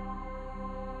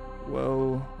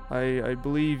 Well, I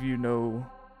believe you know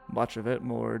much of it.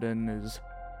 Moradin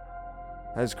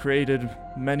has created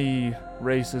many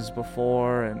races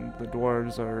before, and the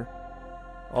dwarves are,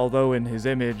 although in his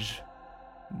image,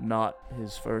 not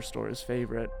his first or his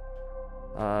favorite.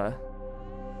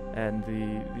 And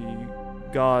the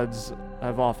gods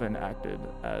have often acted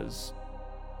as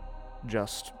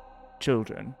just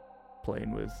children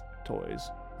playing with toys.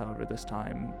 However, this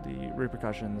time the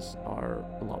repercussions are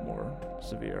a lot more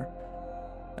severe.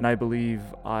 And I believe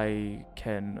I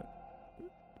can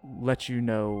let you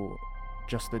know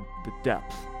just the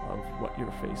depth of what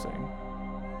you're facing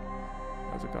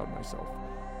as a god myself.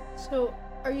 So,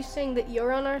 are you saying that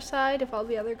you're on our side if all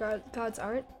the other gods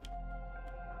aren't?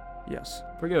 Yes.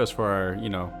 Forgive us for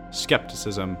our,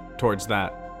 skepticism towards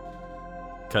that.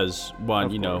 Because,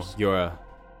 one, Of course. you're a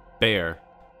bear.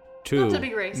 Not 2, to be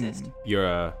racist. you're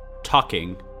a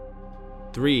talking.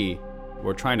 3,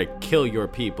 we're trying to kill your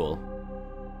people.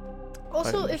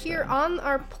 Also, I if you're understand. on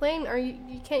our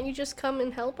plane, can't you just come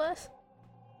and help us?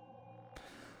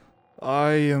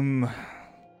 I am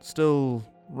still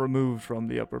removed from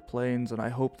the upper planes, and I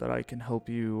hope that I can help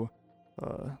you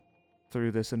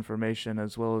through this information,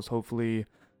 as well as hopefully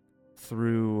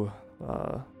through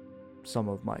some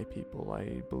of my people.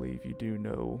 I believe you do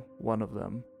know one of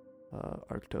them,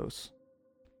 Arctos.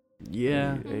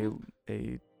 Yeah.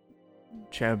 A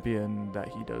champion that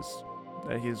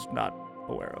he's not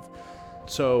aware of.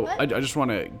 So, What? I just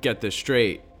want to get this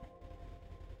straight.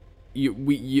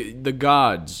 The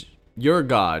gods, your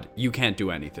god, you can't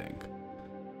do anything.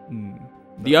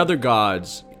 The other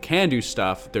gods can do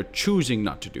stuff, they're choosing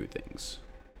not to do things.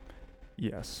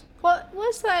 Yes. What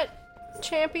was that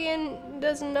champion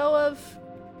doesn't know of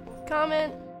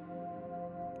comment?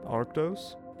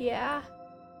 Arctos? Yeah.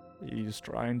 He's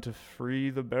trying to free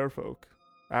the bearfolk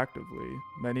actively.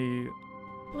 Many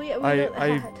We know I-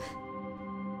 that.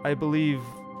 I believe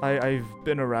I've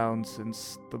been around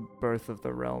since the birth of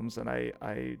the realms, and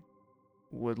I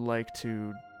would like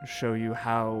to show you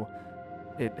how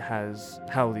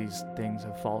these things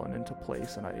have fallen into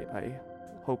place, and I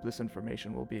hope this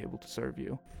information will be able to serve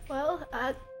you. Well,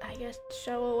 I guess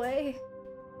show away.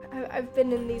 I've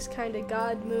been in these kind of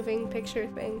god moving picture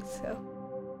things, so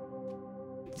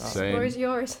Same. where's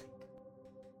yours?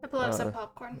 I pull out some Uh,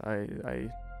 popcorn. I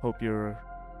hope you're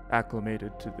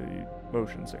acclimated to the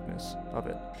motion sickness of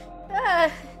it.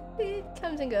 It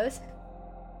comes and goes.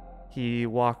 He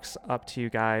walks up to you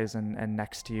guys and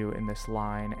next to you in this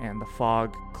line, and the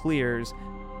fog clears,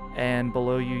 and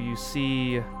below you, you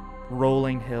see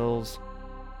rolling hills,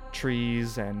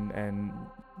 trees, and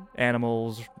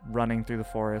animals running through the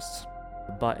forests.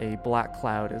 But a black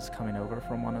cloud is coming over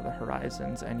from one of the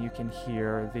horizons, and you can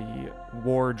hear the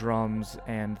war drums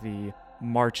and the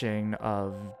marching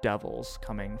of devils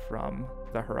coming from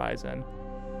the horizon.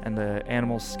 And the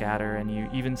animals scatter, and you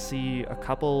even see a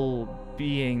couple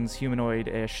beings,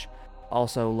 humanoid-ish,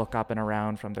 also look up and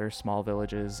around from their small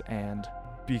villages and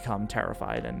become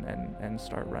terrified and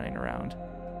start running around.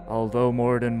 Although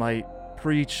Moradin might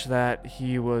preach that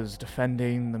he was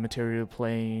defending the material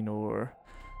plane or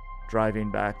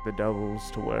driving back the devils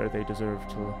to where they deserve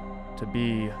to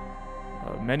be,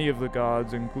 many of the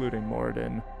gods, including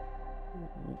Moradin,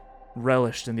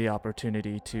 relished in the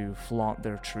opportunity to flaunt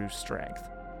their true strength.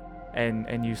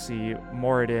 And you see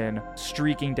Moradin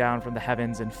streaking down from the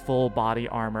heavens in full body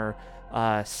armor,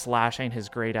 slashing his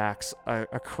great axe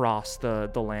across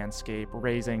the landscape,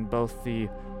 razing both the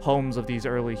homes of these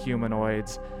early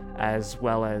humanoids as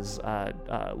well as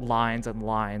lines and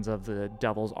lines of the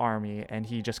devil's army, and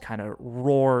he just kind of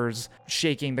roars,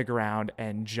 shaking the ground,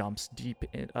 and jumps deep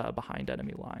behind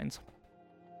enemy lines.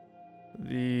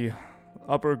 The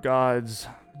upper gods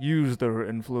use their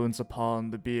influence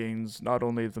upon the beings, not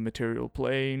only the material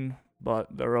plane, but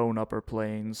their own upper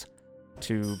planes,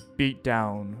 to beat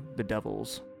down the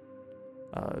devils.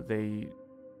 They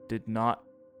did not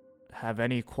have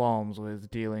any qualms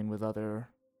with dealing with other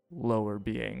lower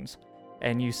beings.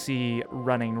 And you see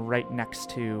running right next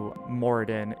to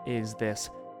Moradin is this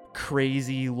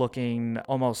crazy-looking,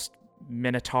 almost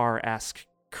Minotaur-esque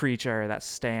creature that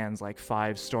stands like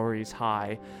 5 stories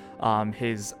high,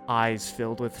 his eyes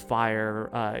filled with fire,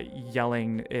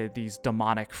 yelling these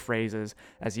demonic phrases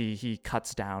as he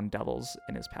cuts down devils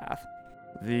in his path.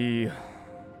 The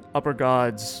upper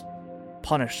gods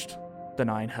punished the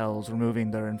 9 hells,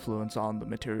 removing their influence on the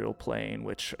material plane,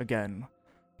 which again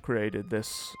created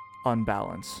this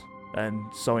unbalance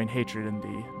and sowing hatred in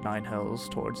the 9 hells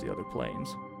towards the other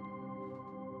planes.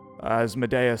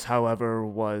 Asmodeus, however,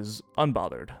 was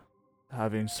unbothered.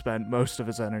 Having spent most of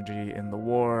his energy in the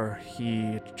war,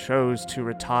 he chose to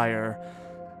retire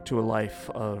to a life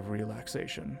of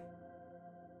relaxation.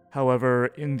 However,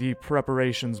 in the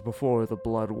preparations before the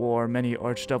Blood War, many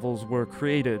archdevils were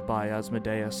created by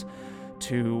Asmodeus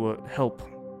to help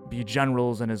be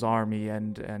generals in his army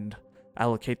and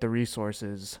allocate the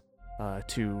resources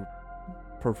to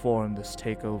perform this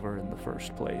takeover in the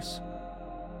first place.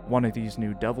 One of these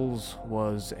new devils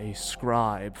was a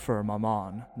scribe for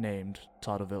Mammon named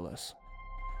Tadavillus.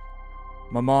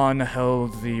 Mammon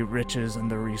held the riches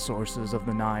and the resources of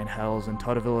the 9 hells, and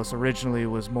Tadavillus originally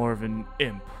was more of an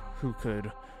imp who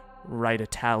could write a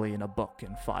tally in a book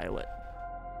and file it.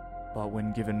 But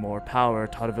when given more power,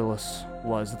 Tadavillus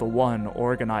was the one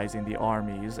organizing the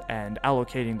armies and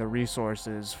allocating the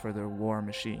resources for their war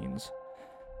machines.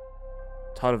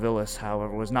 Tadavillus,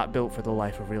 however, was not built for the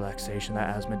life of relaxation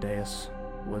that Asmodeus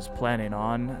was planning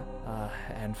on,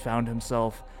 and found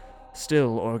himself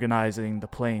still organizing the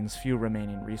plane's few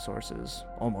remaining resources,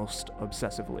 almost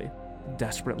obsessively,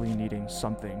 desperately needing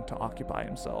something to occupy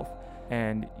himself.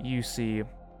 And you see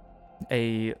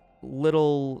a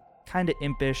little kind of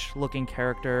impish looking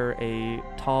character, a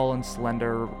tall and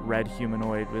slender red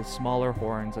humanoid with smaller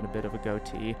horns and a bit of a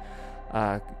goatee,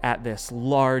 at this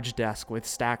large desk with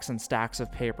stacks and stacks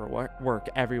of paperwork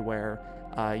everywhere.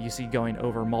 You see going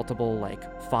over multiple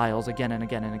files again and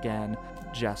again and again,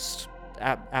 just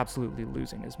absolutely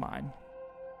losing his mind.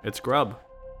 It's Grub.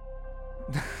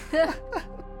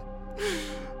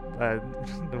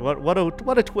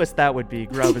 What a twist that would be.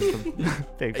 Grub is the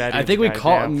big bad. I think we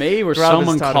called Maeve or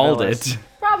someone called it.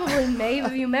 Probably Maeve.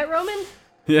 Have you met Roman?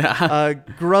 Yeah.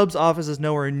 Grub's office is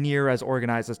nowhere near as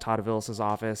organized as Tadavillus'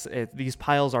 office. These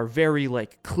piles are very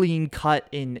clean cut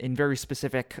in very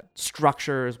specific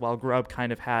structures, while Grub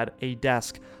kind of had a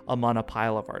desk among a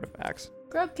pile of artifacts.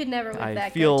 Grub could never with that I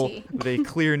feel goatee. with a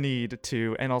clear need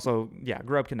to, and also, yeah,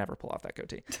 Grub can never pull off that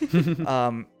goatee.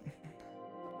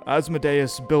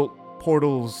 Asmodeus built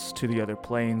portals to the other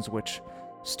planes, which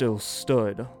still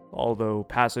stood, although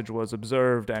passage was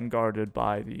observed and guarded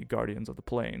by the guardians of the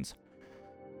planes.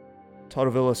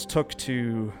 Tadavillus took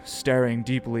to staring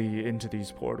deeply into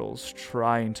these portals,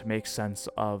 trying to make sense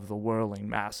of the whirling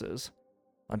masses,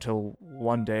 until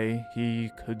one day he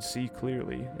could see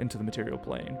clearly into the material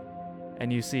plane.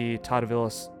 And you see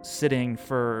Tadavillus sitting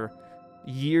for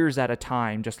years at a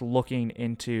time, just looking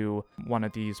into one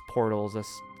of these portals, this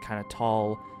kind of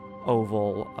tall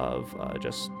oval of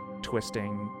just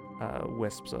twisting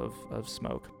wisps of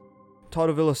smoke.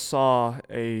 Tautavilla saw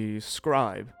a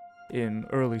scribe in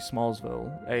early Smallsville,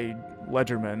 a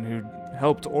ledgerman who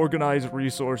helped organize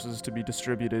resources to be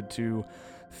distributed to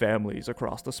families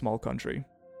across the small country.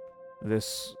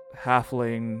 This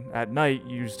halfling at night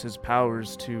used his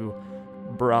powers to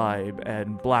bribe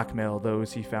and blackmail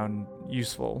those he found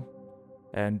useful,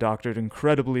 and doctored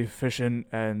incredibly efficient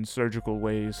and surgical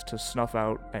ways to snuff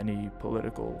out any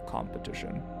political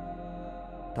competition.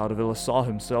 Tautavilla saw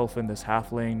himself in this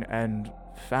halfling and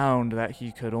found that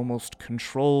he could almost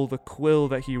control the quill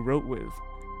that he wrote with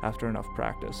after enough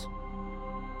practice.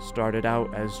 Started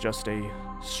out as just a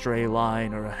stray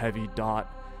line or a heavy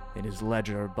dot in his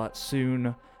ledger, but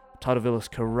soon Tautavillus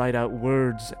could write out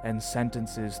words and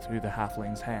sentences through the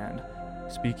halfling's hand,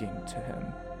 speaking to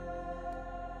him.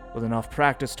 With enough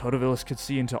practice, Tautavillus could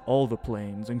see into all the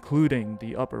planes, including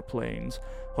the upper planes,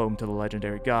 home to the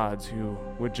legendary gods, who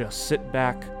would just sit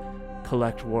back,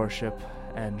 collect worship,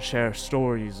 and share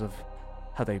stories of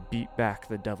how they beat back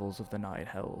the devils of the Nine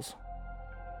Hells.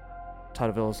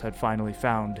 Tautavillus had finally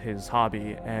found his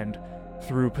hobby, and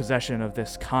through possession of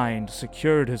this kind,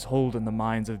 secured his hold in the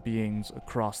minds of beings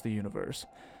across the universe,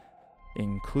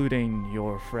 including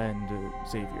your friend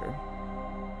Xavier.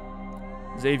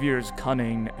 Xavier's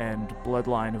cunning and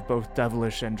bloodline of both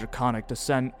devilish and draconic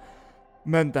descent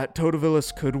meant that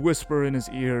Tautavillus could whisper in his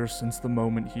ear since the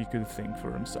moment he could think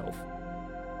for himself.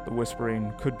 The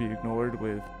whispering could be ignored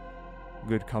with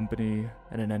good company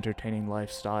and an entertaining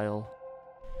lifestyle,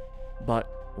 but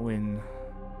when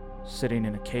sitting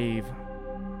in a cave,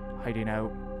 hiding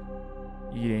out,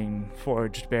 eating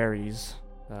foraged berries,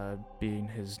 being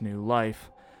his new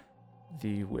life,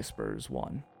 the whispers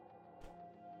won.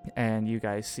 And you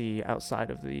guys see outside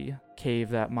of the cave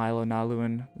that Milo, Nalu,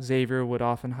 and Xavier would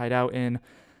often hide out in,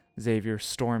 Xavier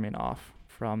storming off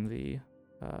from the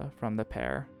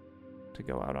pair to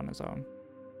go out on his own.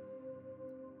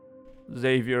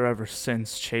 Xavier ever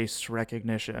since chased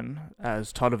recognition,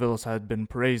 as Tautavillus had been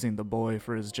praising the boy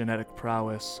for his genetic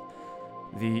prowess.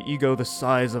 The ego the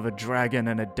size of a dragon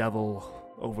and a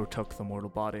devil overtook the mortal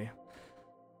body.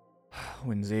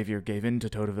 When Xavier gave in to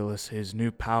Tautavillus, his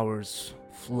new powers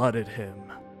flooded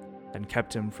him and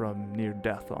kept him from near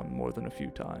death on more than a few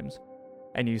times.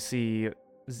 And you see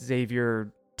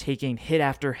Xavier taking hit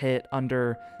after hit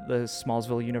under the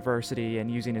Smallsville University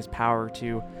and using his power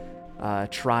to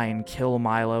try and kill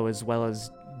Milo, as well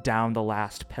as down the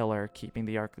last pillar, keeping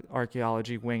the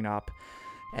archaeology wing up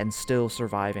and still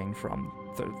surviving from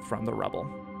the rubble.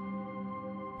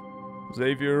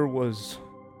 Xavier was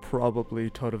probably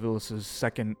Tautavillus'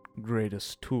 second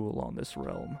greatest tool on this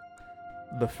realm.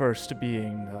 The first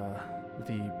being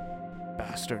the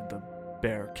bastard, the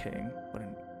Bear King. What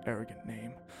an arrogant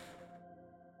name.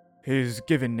 His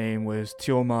given name was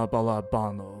Tioma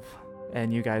Balabanov,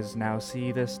 and you guys now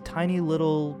see this tiny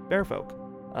little bear folk,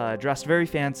 dressed very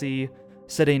fancy,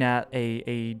 sitting at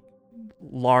a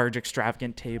large,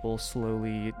 extravagant table,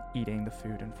 slowly eating the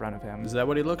food in front of him. Is that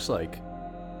what he looks like?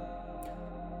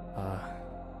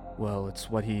 Well, it's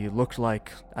what he looked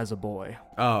like as a boy.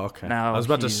 Oh, okay. Now I was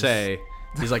about to say,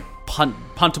 he's like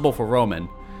puntable for Roman.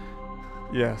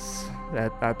 Yes,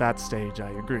 at that stage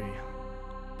I agree.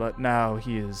 But now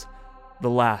he is the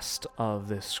last of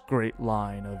this great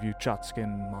line of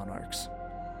Yuchatskan monarchs.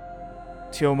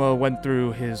 Tioma went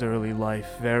through his early life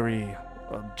very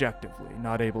objectively,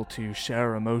 not able to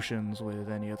share emotions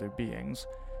with any other beings.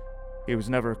 He was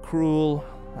never cruel.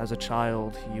 As a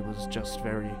child, he was just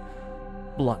very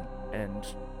blunt and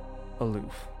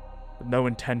aloof, with no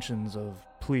intentions of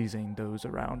pleasing those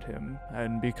around him,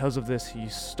 and because of this he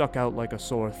stuck out like a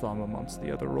sore thumb amongst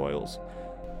the other royals.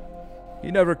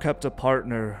 He never kept a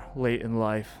partner late in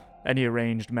life, any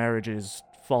arranged marriages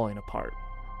falling apart,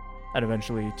 and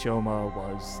eventually Tioma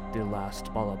was the last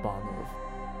Balabanov,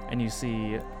 and you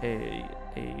see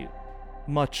a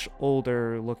much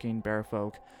older looking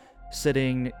bearfolk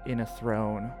sitting in a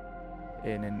throne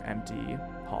in an empty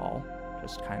hall,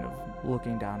 just kind of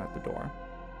looking down at the door.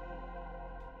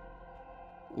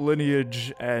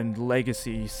 Lineage and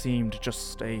legacy seemed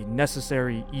just a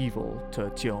necessary evil to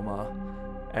Tioma,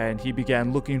 and he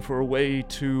began looking for a way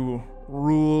to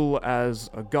rule as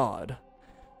a god.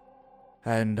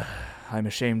 And I'm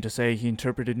ashamed to say he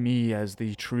interpreted me as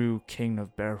the true king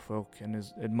of bearfolk and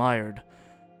admired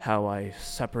how I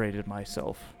separated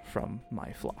myself from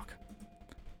my flock.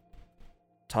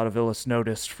 Tautavillus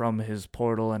noticed from his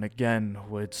portal and again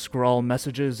would scrawl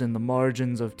messages in the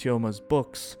margins of Tioma's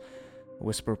books,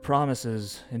 whisper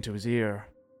promises into his ear.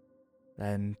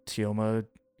 And Tioma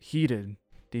heeded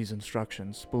these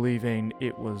instructions, believing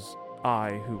it was I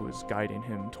who was guiding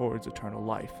him towards eternal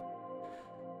life.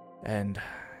 And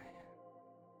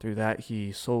Through that,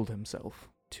 he sold himself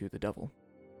to the devil.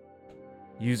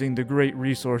 Using the great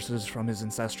resources from his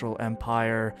ancestral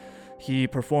empire, he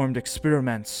performed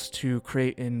experiments to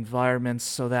create environments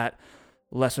so that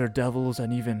lesser devils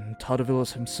and even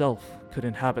Todavillus himself could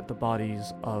inhabit the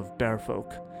bodies of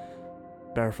bearfolk.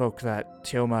 Bearfolk that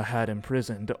Tioma had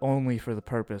imprisoned only for the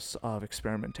purpose of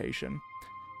experimentation.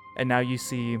 And now you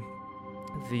see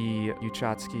the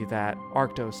Uchatski that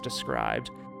Arctos described,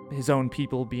 his own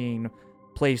people being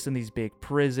placed in these big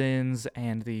prisons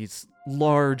and these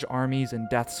large armies and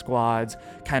death squads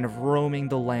kind of roaming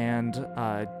the land,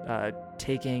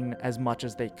 taking as much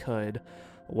as they could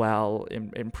while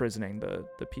imprisoning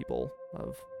the people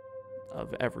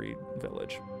of every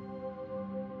village.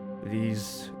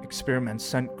 These experiments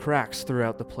sent cracks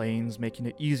throughout the plains, making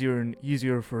it easier and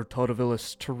easier for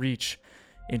Todavillus to reach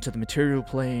into the material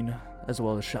plane, as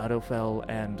well as Shadowfell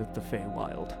and the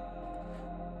Feywild.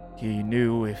 He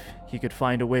knew if he could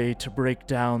find a way to break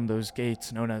down those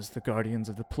gates known as the Guardians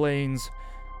of the Plains,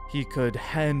 he could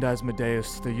hand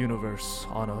Asmodeus the universe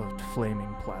on a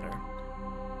flaming platter.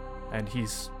 And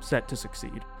he's set to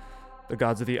succeed. The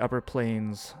gods of the upper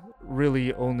plains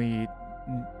really only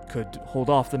could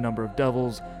hold off the number of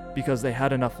devils because they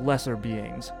had enough lesser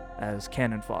beings as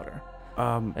cannon fodder.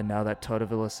 And now that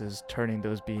Todavillus is turning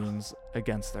those beings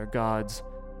against their gods,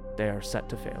 they are set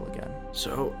to fail again.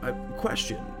 So,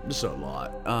 question, this is a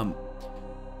lot.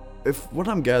 If what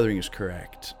I'm gathering is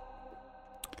correct,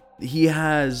 he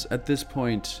has, at this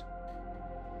point,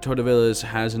 Todavillus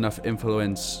has enough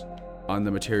influence on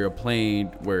the material plane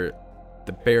where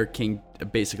the Bear King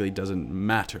basically doesn't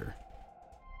matter.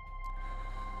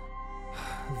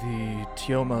 The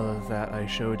Tioma that I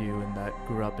showed you and that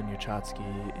grew up in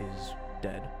Uchatski is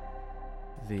dead.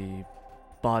 The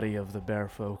body of the bear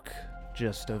folk,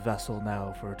 just a vessel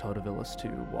now for Todavillus to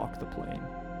walk the plane.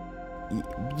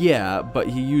 Yeah, but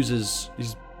he uses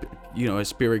his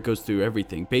spirit goes through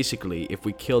everything. Basically, if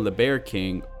we kill the Bear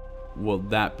King, will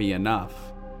that be enough?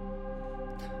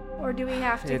 Or do we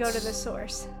have to go to the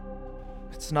source?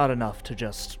 It's not enough to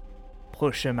just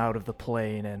push him out of the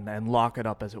plane and lock it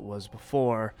up as it was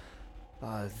before.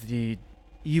 The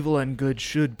evil and good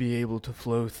should be able to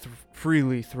flow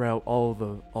freely throughout all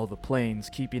the planes.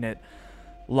 Keeping it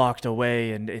locked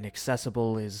away and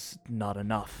inaccessible is not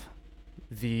enough.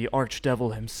 The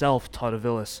archdevil himself,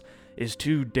 Todavillus, is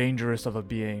too dangerous of a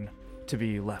being to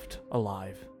be left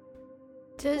alive.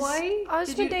 Does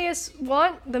Asmodeus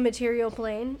want the material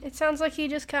plane? It sounds like he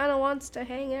just kind of wants to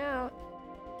hang out.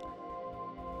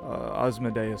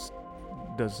 Asmodeus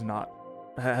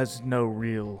has no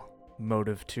real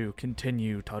motive to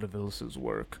continue Todavillus'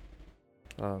 work.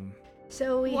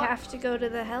 So we have to go to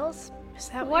the Hells? Is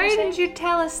that what Why you're didn't saying? you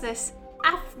tell us this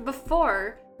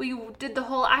before we did the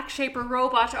whole Axeshaper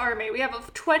robot army? We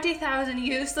have 20,000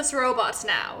 useless robots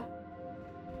now.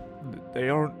 They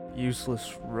aren't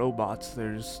useless robots.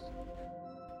 There's,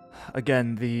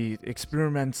 again, the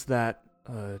experiments that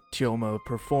Tioma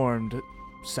performed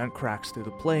sent cracks through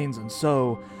the plains, and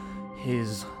so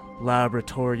his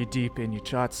laboratory deep in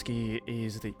Uchatski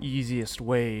is the easiest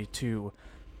way to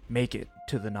make it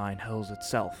to the Nine Hells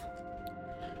itself.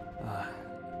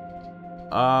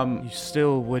 You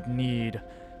still would need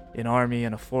an army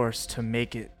and a force to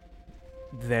make it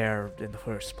there in the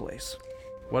first place.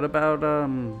 What about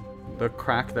the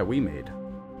crack that we made?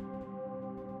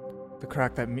 The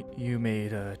crack that you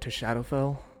made to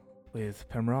Shadowfell with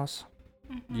Pimros?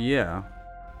 Yeah.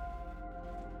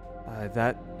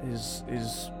 That is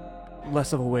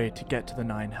less of a way to get to the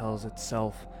Nine Hells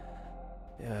itself.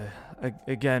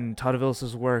 Again,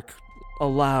 Todavillus' work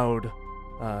allowed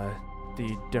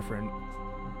the different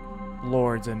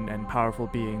lords and powerful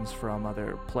beings from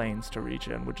other planes to reach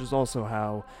in, which is also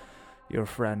how your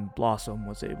friend Blossom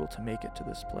was able to make it to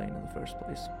this plane in the first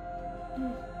place.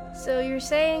 So you're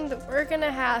saying that we're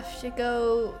gonna have to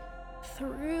go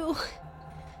through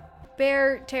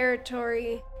bear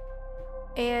territory,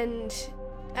 and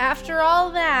after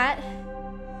all that,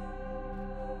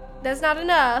 that's not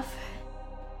enough.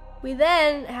 We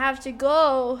then have to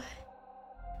go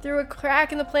through a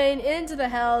crack in the plane into the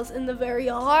Hells in the very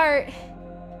heart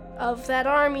of that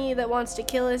army that wants to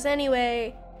kill us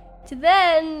anyway, to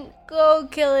then go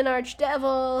kill an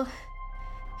archdevil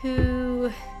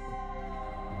who,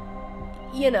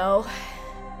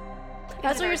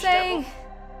 that's what you're saying?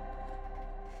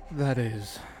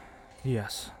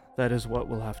 Yes, that is what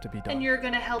will have to be done. And you're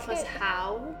gonna help us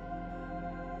how?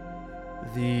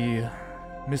 The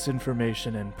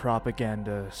misinformation and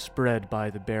propaganda spread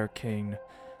by the Bear King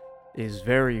is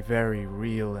very, very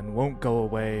real and won't go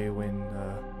away when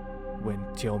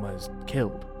Tioma is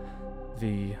killed.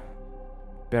 The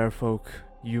bear folk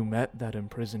you met that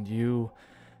imprisoned you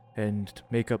and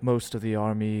make up most of the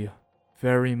army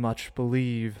very much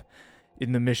believe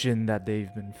in the mission that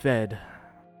they've been fed,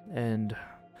 and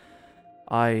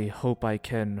I hope I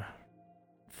can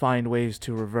find ways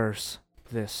to reverse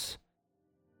this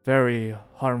very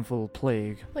harmful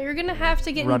plague. Well, you're gonna have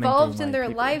to get running involved through in my their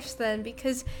people. lives then,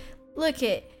 because look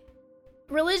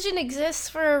religion exists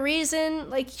for a reason.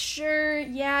 Like, sure,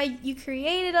 yeah, you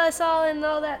created us all and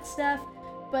all that stuff,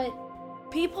 but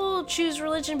people choose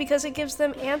religion because it gives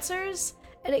them answers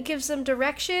and it gives them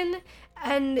direction,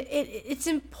 and it's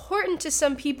important to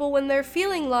some people when they're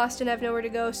feeling lost and have nowhere to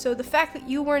go. So the fact that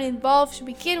you weren't involved to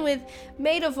begin with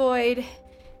made a void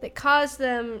that caused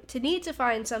them to need to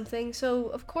find something. So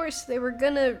of course they were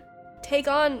gonna take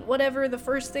on whatever the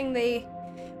first thing they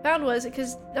found was,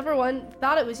 because number one,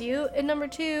 thought it was you, and number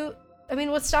two, I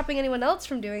mean, what's stopping anyone else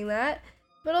from doing that?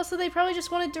 But also they probably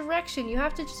just wanted direction. You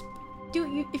have to just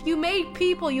if you made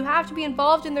people, you have to be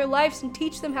involved in their lives and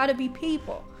teach them how to be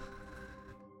people.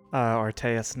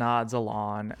 Arteus nods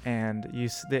along, and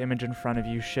the image in front of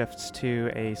you shifts to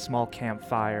a small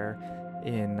campfire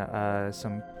in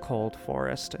some cold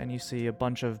forest, and you see a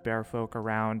bunch of bear folk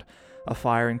around a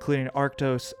fire, including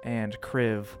Arctos and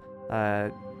Kriv,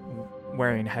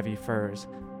 wearing heavy furs.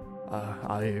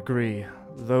 I agree.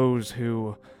 Those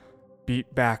who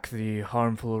beat back the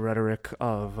harmful rhetoric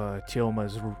of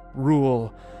Tielma's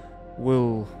rule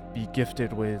will be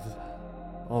gifted with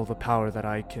all the power that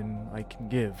I can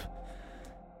give.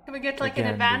 Can we get like Again,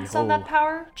 an advance the on that whole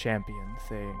power? champion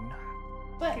thing.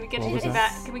 But Can we get What an was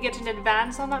that? Can we get an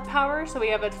advance on that power so we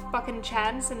have a fucking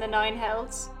chance in the 9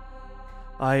 hells?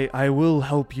 I will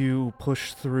help you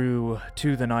push through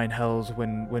to the 9 hells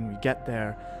when we get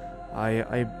there.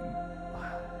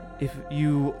 If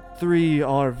you 3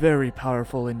 are very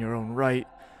powerful in your own right,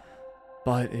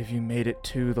 but if you made it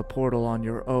to the portal on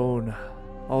your own,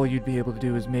 all you'd be able to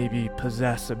do is maybe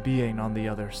possess a being on the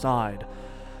other side.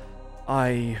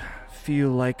 I feel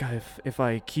like if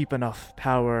I keep enough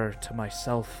power to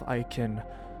myself, I can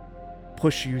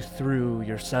push you through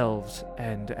yourselves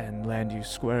and land you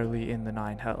squarely in the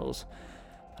 9 hells.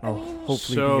 I'll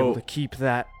hopefully be able to keep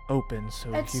that open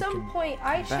so at you some can point,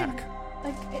 I come back. should,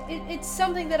 like, it's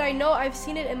something that I know, I've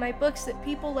seen it in my books, that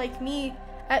people like me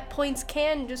at points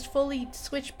can just fully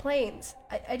switch planes.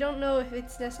 I don't know if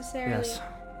it's necessarily... Yes.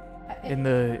 In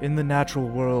the natural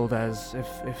world, as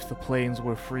if the planes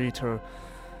were free to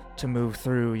move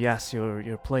through, yes,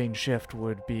 your plane shift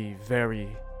would be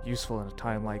very useful in a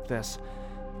time like this.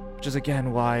 Which is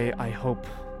again why I hope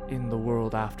in the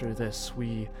world after this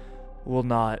we will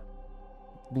not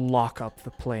lock up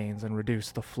the planes and reduce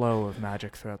the flow of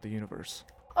magic throughout the universe.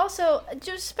 Also,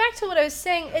 just back to what I was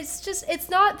saying, it's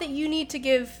not that you need to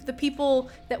give the people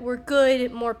that were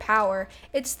good more power.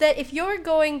 It's that if you're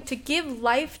going to give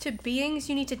life to beings,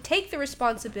 you need to take the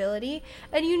responsibility,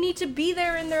 and you need to be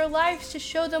there in their lives to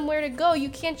show them where to go. You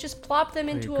can't just plop them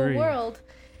into a agree. world.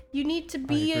 You need to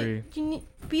be agree.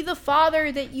 be the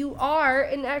father that you are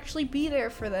and actually be there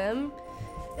for them,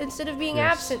 instead of being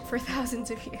Yes. absent for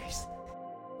thousands of years.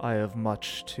 I have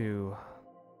much to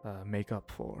make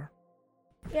up for.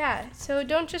 Yeah, so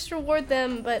don't just reward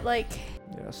them, but like...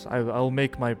 Yes, I'll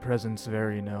make my presence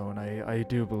very known. I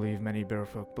do believe many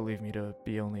bearfolk believe me to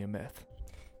be only a myth.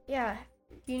 Yeah,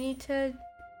 you need to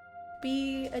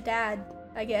be a dad,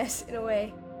 I guess, in a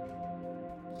way.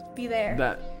 Be there.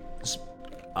 Back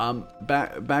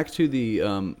to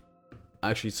the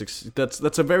actually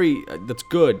that's a very that's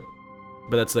good,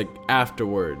 but that's like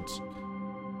afterwards.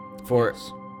 For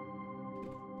Yes.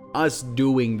 us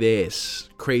doing this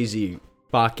crazy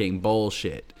fucking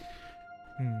bullshit.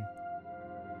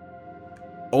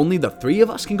 Only the 3 of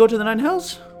us can go to the 9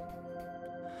 hells?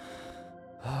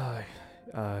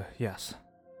 Yes.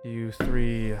 You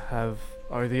 3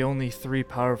 are the only 3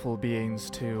 powerful beings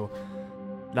to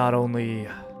not only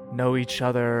know each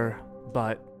other,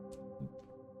 but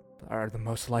are the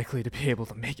most likely to be able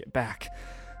to make it back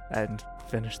and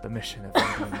finish the mission, if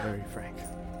I'm being very frank.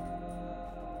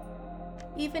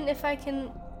 Even if I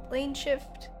can lane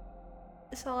shift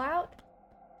this all out?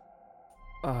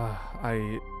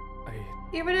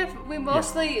 Even if we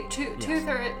mostly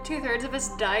two-thirds of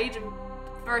us died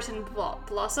versus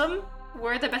Blossom,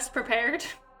 we're the best prepared.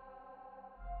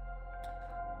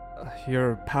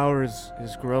 Your powers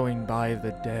is growing by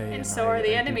the day, And so are the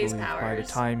I do enemy's believe by the powers.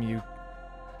 time you,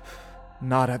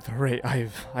 not at the rate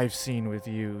I've seen with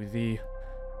you,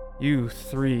 you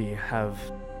 3 have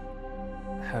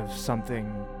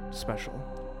something special,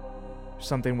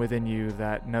 something within you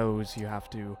that knows you have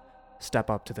to step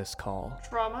up to this call.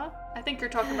 Trauma? I think you're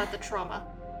talking about the trauma.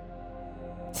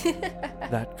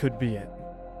 That could be it.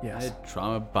 Yes.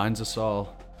 Trauma binds us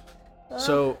all.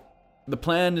 So, the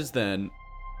plan is then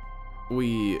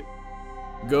we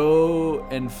go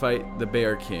and fight the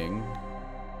Bear King.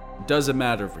 Doesn't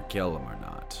matter if we kill him or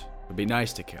not. It'd be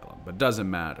nice to kill him, but doesn't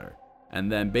matter.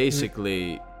 And then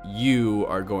basically, you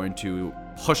are going to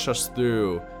push us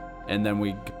through, and then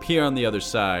we appear on the other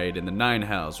side in the Nine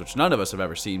Hells, which none of us have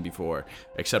ever seen before,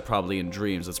 except probably in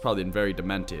dreams. It's probably been very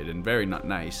demented and very not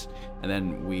nice. And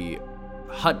then we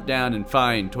hunt down and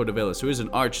find Tortovillas, who is an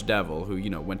archdevil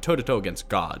who, went toe-to-toe against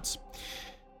gods.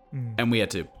 And we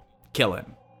had to kill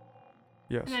him.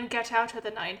 Yes. And then get out of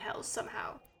the Nine Hells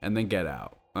somehow. And then get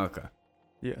out. Okay.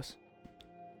 Yes.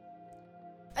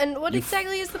 And what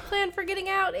exactly is the plan for getting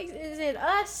out? Is it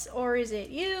us or is it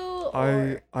you?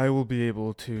 Or... I will be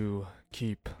able to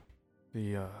keep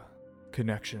the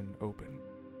connection open.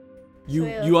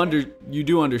 You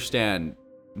do understand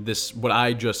this, what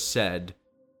I just said,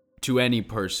 to any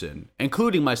person,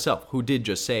 including myself, who did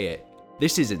just say it.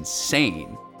 This is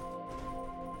insane.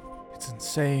 It's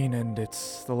insane, and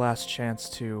it's the last chance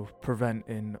to prevent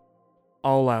an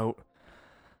all-out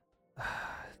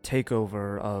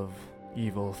takeover of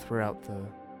evil throughout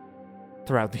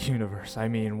the universe. I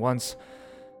mean, once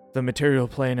the material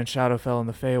plane and Shadowfell and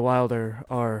the Feywild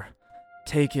are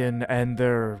taken and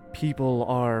their people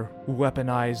are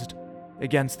weaponized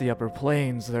against the upper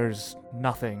planes, there's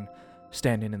nothing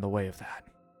standing in the way of that.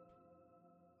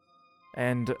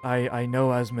 And I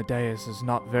know Asmodeus is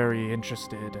not very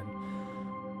interested and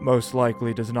most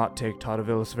likely does not take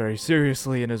Tautavilus very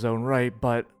seriously in his own right,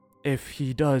 but if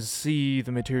he does see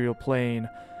the material plane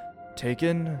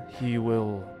taken, he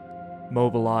will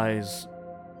mobilize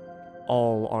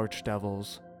all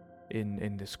archdevils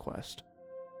in this quest.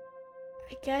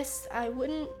 I guess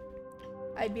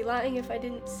I'd be lying if I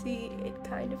didn't see it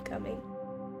kind of coming.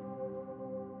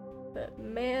 But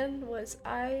man, was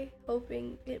I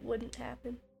hoping it wouldn't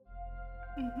happen.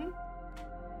 Mm-hmm.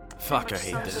 Fuck, I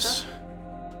hate this.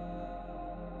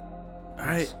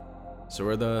 Alright, so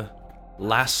we're the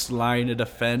last line of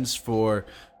defense for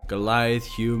Goliath,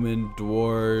 human,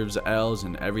 dwarves, elves,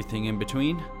 and everything in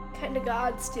between? Kinda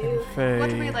gods, too. Fae, What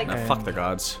do we like? Fuck the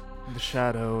gods. The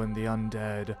shadow and the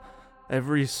undead.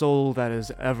 Every soul that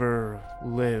has ever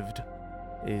lived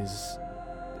is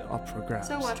up for grabs.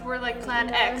 So what? We're like Plan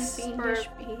X or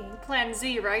Plan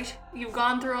Z, right? You've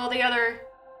gone through all the other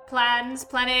plans.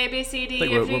 Plan A, B, C, D.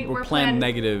 I think we're plan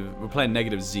negative. We're plan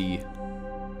negative Z.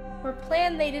 Or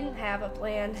plan they didn't have a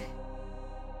plan.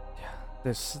 Yeah,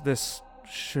 this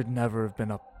should never have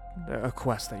been a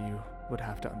quest that you would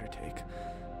have to undertake.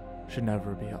 Should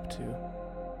never be up to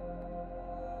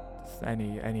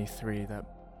any three that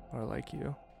are like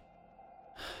you.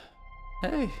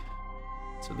 Hey,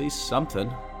 it's at least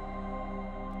something.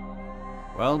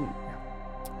 Well,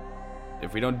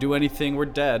 if we don't do anything, we're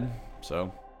dead,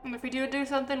 so... And if we do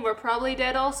something, we're probably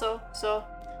dead also, so...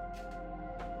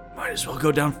 Might as well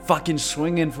go down fucking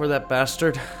swinging for that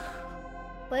bastard.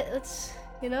 Let's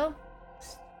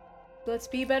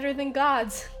be better than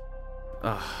gods.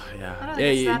 Yeah. I don't think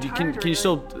it's that hard, can you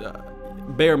still...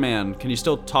 Bear Man, can you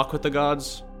still talk with the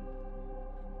gods?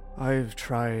 I've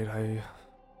tried.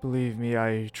 Believe me,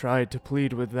 I tried to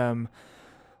plead with them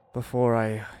before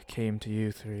I came to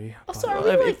you three. Also,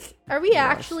 but- are we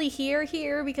actually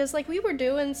here? Because we were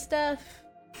doing stuff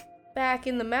back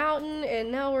in the mountain,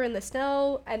 and now we're in the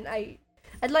snow, and I'd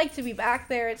like to be back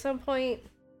there at some point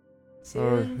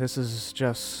soon. This is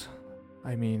just,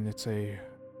 it's a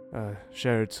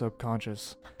shared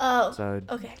subconscious. Oh,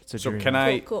 okay. It's a So dream. can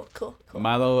I... Cool.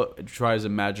 Milo tries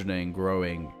imagining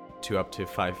growing to up to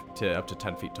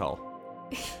 10 feet tall.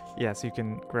 Yes, you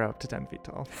can grow up to 10 feet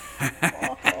tall.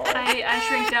 I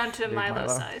shrink down to Big Milo's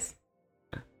Milo. size.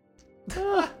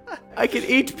 I can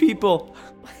eat people.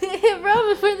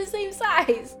 Roman, we're the same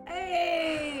size.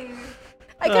 Hey!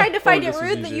 I kind of find it this is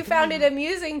rude that easy. you found it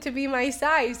amusing to be my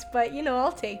size, but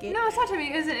I'll take it. No, it's not to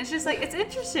me, isn't it? It's just it's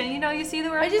interesting. You see the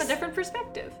world from a different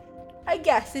perspective. I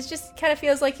guess it just kind of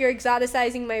feels like you're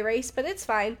exoticizing my race, but it's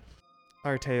fine.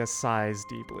 Artea sighs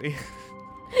deeply.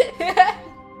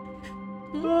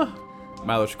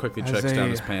 Milo quickly As checks down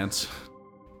a- his pants.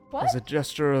 What? As a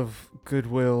gesture of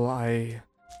goodwill, I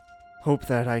hope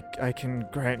that I can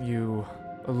grant you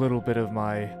a little bit of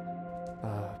my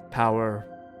power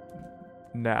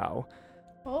now.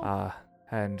 Oh.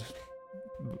 And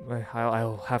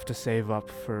I'll have to save up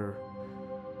for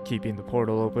keeping the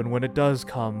portal open when it does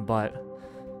come, but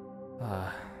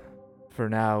for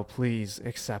now, please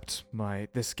accept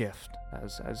this gift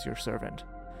as your servant.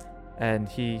 And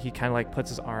he kind of puts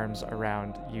his arms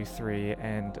around you three,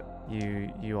 and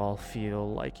you all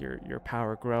feel like your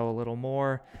power grow a little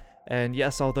more, And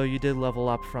yes, although you did level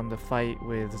up from the fight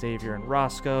with Xavier and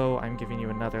Roscoe, I'm giving you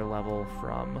another level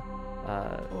from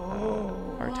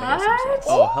Artemis himself.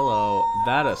 Oh, hello.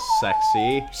 That is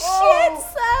sexy. Shit,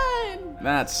 son!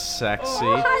 That's sexy.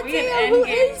 Hot We in damn, who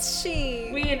endgame. is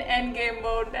she? We in endgame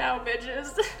mode now,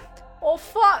 bitches. Oh,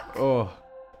 fuck. Oh.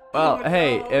 Well, Oh,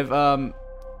 hey, no.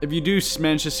 if you do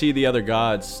manage to see the other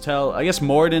gods, I guess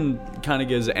Morden kind of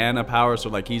gives Anna power, so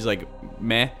like he's like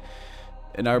meh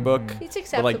in our book. It's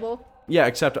But, like, acceptable. yeah,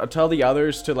 except I'll tell the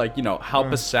others to like, help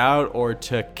us out or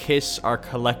to kiss our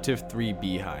collective 3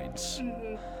 behinds.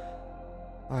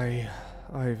 I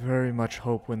very much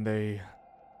hope when they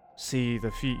see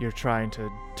the feat you're trying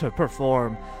to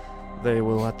perform, they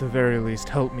will at the very least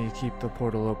help me keep the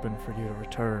portal open for you to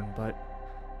return, but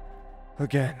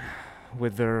again,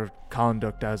 with their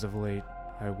conduct as of late,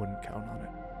 I wouldn't count on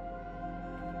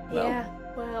it. Well. Yeah,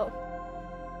 well.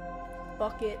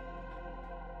 Fuck it.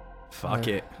 Fuck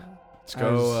Uh, it. Let's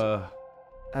go,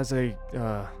 As a,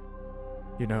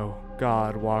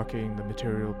 god walking the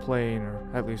material plane, or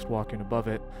at least walking above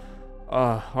it,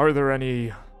 are there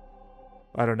any,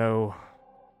 I don't know,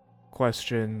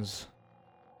 questions,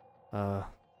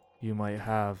 you might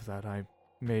have that I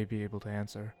may be able to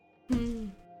answer?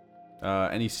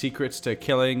 any secrets to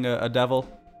killing a devil?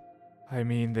 I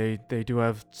mean, they do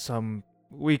have some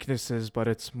weaknesses, but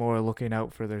it's more looking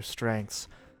out for their strengths.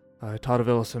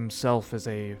 Taudavilus himself is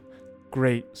a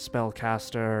great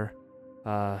spellcaster,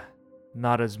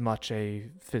 not as much a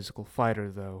physical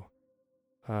fighter, though.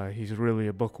 He's really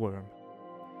a bookworm.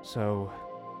 So,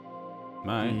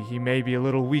 he may be a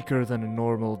little weaker than a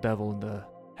normal devil in the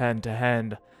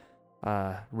hand-to-hand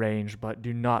range, but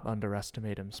do not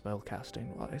underestimate him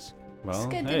spellcasting-wise. Well,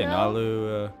 good to hey,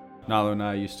 know. Nalu and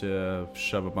I used to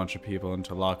shove a bunch of people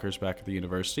into lockers back at the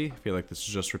university. I feel like this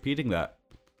is just repeating that.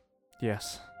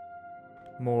 Yes.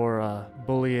 More,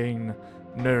 bullying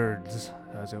nerds,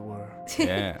 as it were.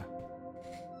 Yeah.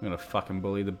 I'm gonna fucking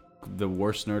bully the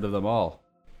worst nerd of them all.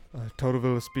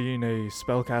 Taudavilus, being a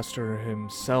spellcaster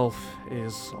himself,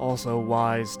 is also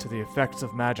wise to the effects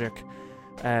of magic,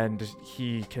 and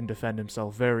he can defend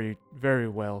himself very, very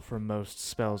well from most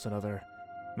spells and other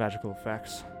magical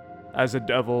effects. As a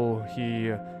devil,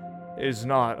 he is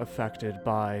not affected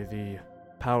by the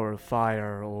power of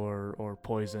fire or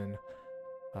poison.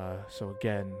 So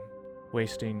again,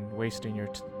 wasting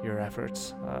your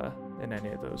efforts in any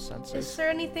of those senses. Is there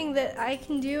anything that I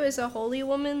can do as a holy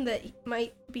woman that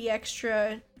might be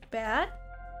extra bad?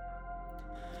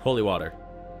 Holy water.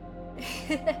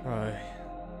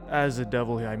 As a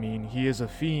devil, I mean, he is a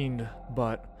fiend,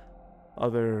 but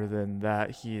other than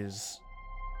that, he is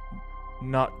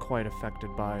not quite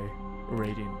affected by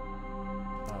radiant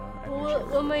energy.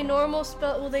 Will my normal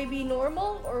spell, will they be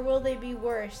normal, or will they be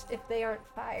worse if they aren't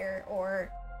fire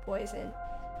or poison?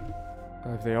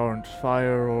 If they aren't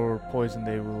fire or poison,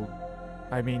 they will...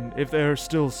 I mean, if they are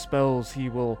still spells, he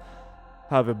will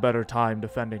have a better time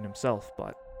defending himself,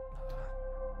 but...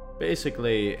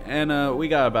 Basically, Anna, we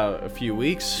got about a few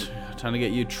weeks. Time to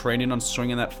get you training on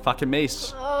swinging that fucking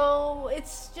mace. Oh,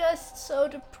 it's just so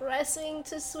depressing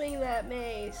to swing that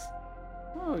mace.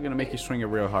 Oh, we're gonna make you swing it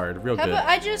real hard, real How good.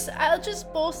 about I'll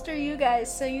just bolster you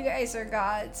guys so you guys are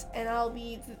gods, and I'll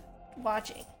be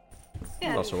watching.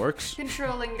 That also works.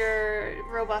 Controlling your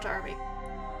robot army.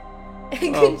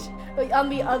 Like on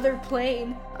the other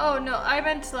plane. Oh no, I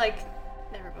meant like.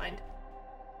 Never mind.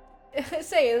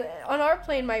 Say, on our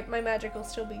plane, my magic will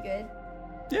still be good.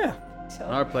 Yeah. So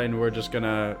On our plane, we're just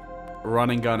gonna run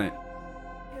and gun it.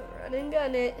 run and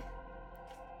gun it.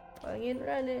 Plug and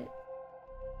run it.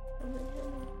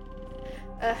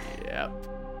 Yep.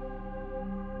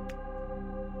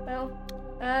 Well,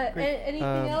 Great.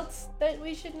 anything else that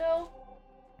we should know?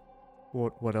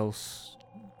 What else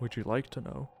would you like to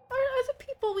know? Are the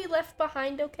people we left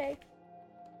behind okay?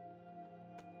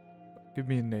 Give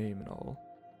me a name and I'll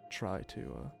try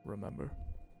to remember.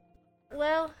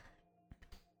 Well,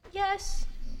 yes,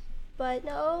 but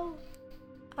no.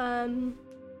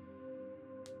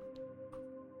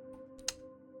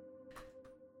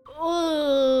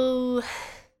 Oh.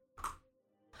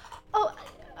 Oh,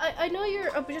 I know you're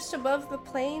just above the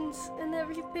plains and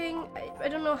everything. I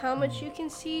don't know how much you can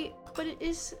see, but it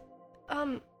is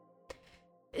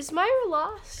Myra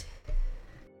lost?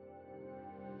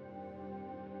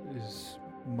 Is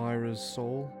Myra's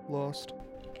soul lost?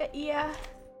 Yeah.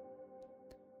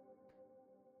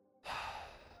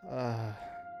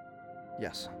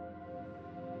 Yes.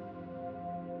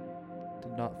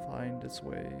 Did not find its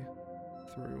way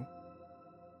through.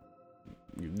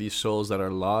 These souls that are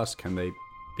lost, can they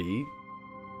be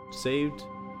saved?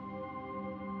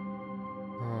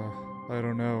 I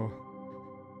don't know.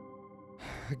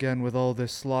 again, with all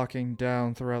this locking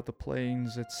down throughout the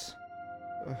plains, it's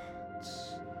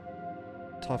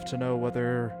tough to know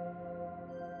whether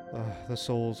the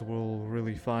souls will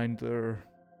really find their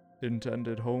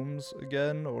intended homes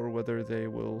again, or whether they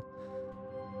will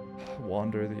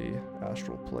wander the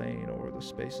astral plane or the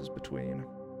spaces between.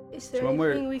 Is there So when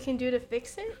we're- anything we can do to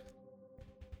fix it?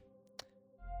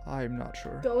 I'm not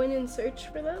sure. Go in and search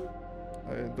for them?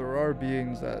 There are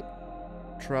beings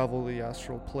that travel the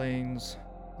astral planes.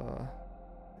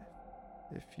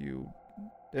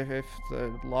 If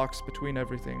the locks between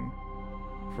everything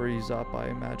freeze up, I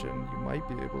imagine you might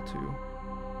be able to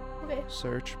Okay.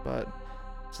 search, but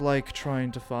it's like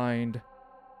trying to find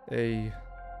a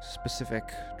specific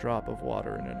drop of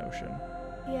water in an ocean.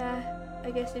 Yeah,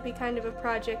 I guess it'd be kind of a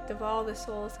project of all the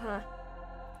souls, huh?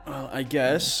 Well, I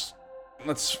guess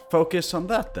let's focus on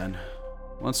that then.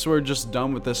 Once we're just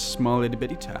done with this small itty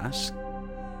bitty task,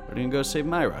 we're gonna go save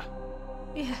Myra.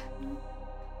 Yeah,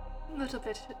 Little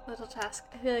task.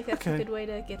 I feel like that's Okay. a good way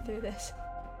to get through this.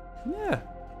 Yeah.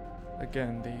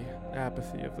 Again, the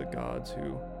apathy of the gods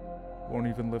who won't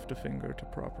even lift a finger to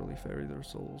properly ferry their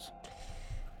souls.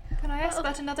 Can I ask Well,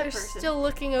 about another They're person? still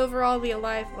looking over all the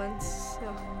alive ones,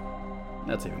 so.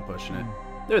 That's even pushing it.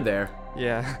 They're there.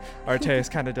 Yeah, Arteus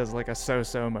kind of does like a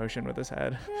so-so motion with his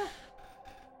head.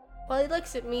 Well, he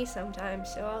looks at me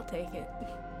sometimes, so I'll take it.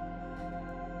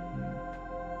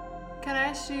 Can I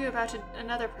ask you about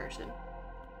another person?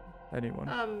 Anyone?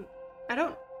 I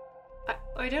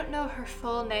don't know her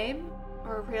full name,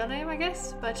 or real name, I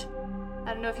guess, but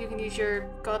I don't know if you can use your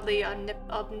godly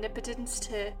omnipotence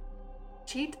to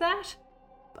cheat that.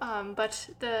 But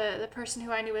the person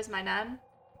who I knew as my nan.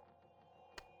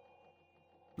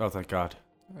 Oh, thank God.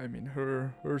 I mean,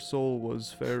 her soul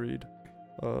was ferried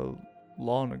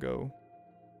long ago.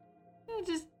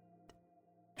 Just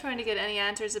trying to get any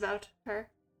answers about her.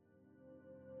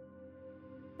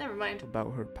 Never mind.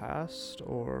 About her past,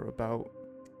 or about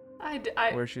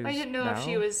where she I is didn't know if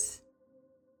she now? was.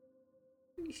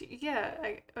 Yeah,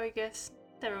 I guess.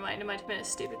 Never mind. It might have been a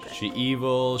stupid question. She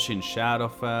evil? She in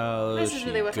Shadowfell? This Is is she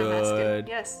really what I'm asking. good?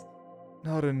 Yes.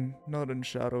 Not in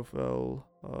Shadowfell.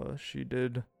 She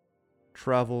did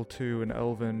travel to an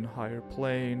elven higher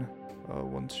plane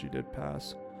once she did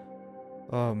pass.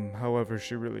 However,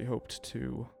 she really hoped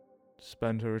to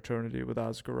spend her eternity with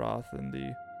Asgaroth in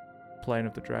the plane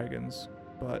of the dragons,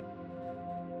 but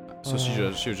So she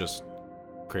was just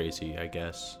crazy, I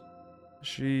guess.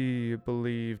 she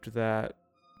believed that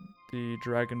the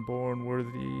Dragonborn were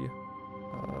the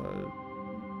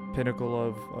pinnacle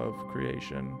of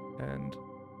creation, and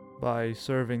by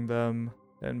serving them,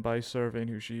 and by serving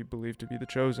who she believed to be the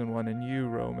chosen one in you,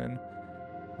 Roman,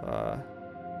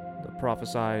 the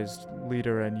prophesized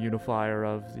leader and unifier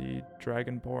of the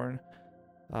Dragonborn,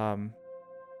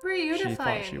 We're unifying. she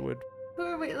thought she would. Who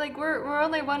are we? Like we're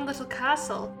only one little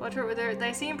castle. What are they?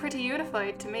 They seem pretty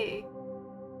unified to me.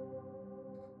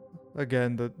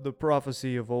 Again, the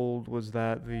prophecy of old was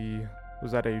that a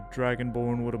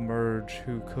Dragonborn would emerge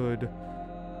who could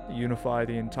unify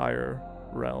the entire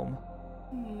realm.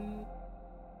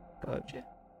 But Gotcha.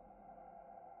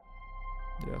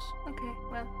 yes, Okay.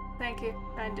 Well, thank you.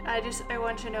 And I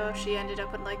want to know if she ended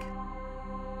up in like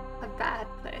a bad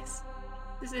place,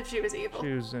 as if she was evil.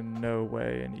 she was in no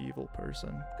way an evil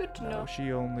person. Good to No, know.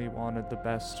 she only wanted the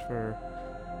best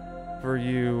for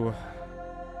you,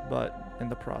 but in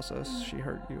the process, she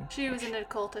hurt you. She was an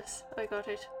occultist. I got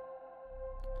it.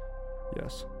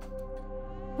 Yes.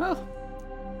 Well,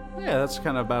 yeah, that's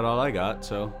kind of about all I got.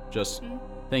 So just Mm.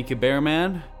 thank you,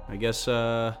 Bearman. I guess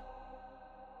we'll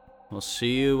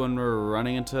see you when we're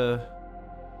running into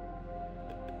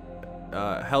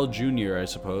Hell Junior, I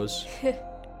suppose.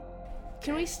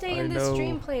 Can we stay I in this know-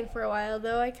 dream plane for a while,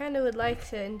 though? I kind of would like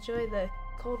to enjoy the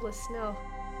coldless snow.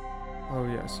 Oh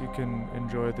yes, you can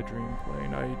enjoy the dream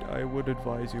plane. I would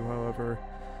advise you, however,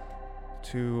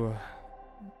 to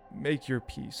make your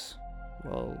peace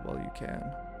while you can.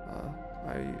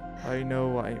 I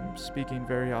know I'm speaking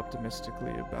very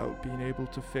optimistically about being able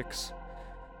to fix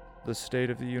the state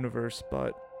of the universe,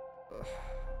 but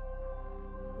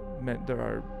there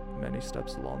are many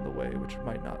steps along the way which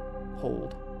might not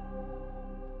hold,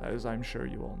 as I'm sure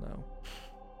you all know.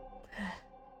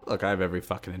 Look, I have every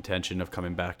fucking intention of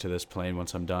coming back to this plane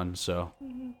once I'm done, so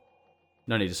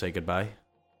no need to say goodbye.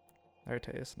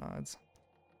 Arteus nods.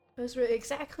 Those were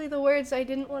exactly the words I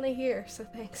didn't want to hear, so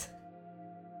thanks.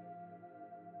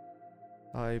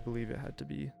 I believe it had to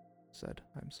be said.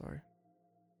 I'm sorry.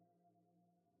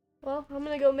 Well, I'm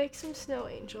gonna go make some snow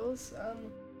angels.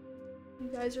 You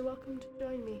guys are welcome to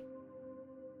join me.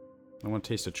 I want to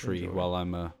taste a tree Enjoy. while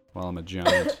I'm a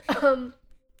giant.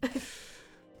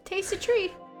 taste a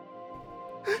tree.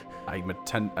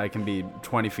 I can be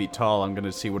 20 feet tall. I'm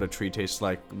gonna see what a tree tastes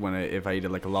like if I eat it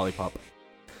like a lollipop.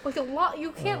 Like a lot,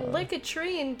 you can't lick a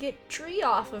tree and get tree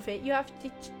off of it. You have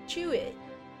to chew it.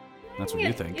 That's what you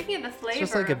You think. can get the flavor. It's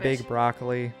just like a of big it.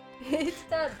 broccoli. It's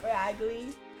not broccoli.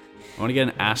 I want to get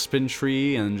an aspen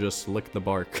tree and just lick the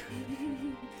bark.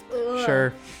 Ugh.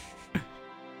 Sure.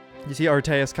 You see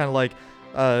Arteus kind of like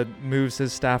moves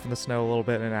his staff in the snow a little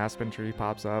bit, and an aspen tree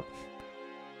pops up.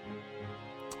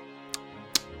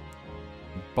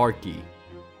 Barky.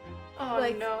 Oh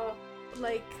Like- no.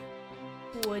 Like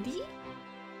woody?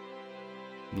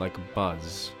 Like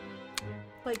Buzz.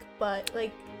 Like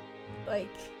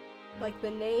like the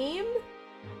name?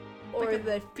 Or Like a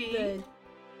the bee? the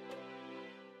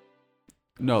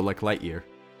No, like Lightyear.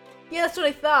 Yeah, that's what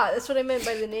I thought. That's what I meant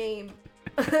by the name.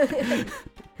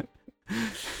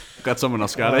 Got someone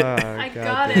else got it. I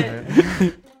got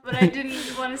it. But I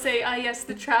didn't want to say, yes,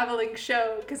 the traveling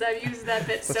show, because I've used that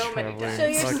bit The so many traveling So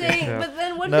times. you're Okay, saying, yeah. but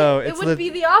then wouldn't No, it it's would the- be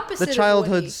the opposite The of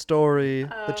childhood Woody. story.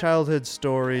 The Oh. childhood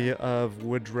story of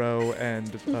Woodrow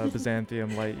and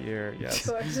Byzantium Lightyear. Of Yes.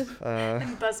 course.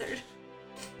 And Buzzard.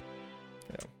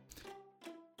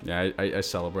 Yeah, I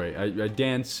celebrate. I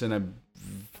dance and I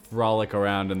frolic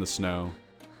around in the snow.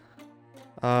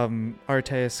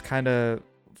 Arteus kind of,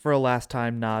 for a last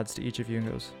time, nods to each of you and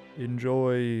goes,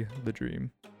 "Enjoy the dream.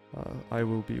 I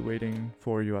will be waiting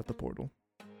for you at the portal."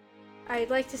 I'd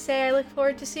like to say I look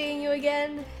forward to seeing you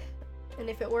again, and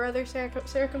if it were other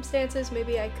circumstances,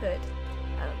 maybe I could.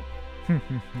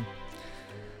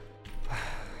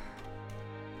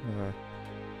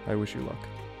 I wish you luck,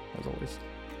 as always.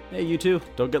 Hey, you too.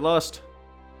 Don't get lost.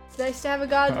 It's nice to have a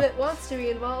god that wants to be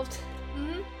involved.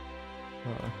 Mm-hmm.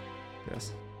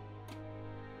 Yes.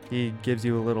 He gives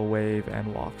you a little wave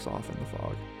and walks off in the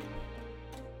fog.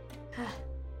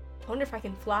 I wonder if I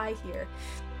can fly here.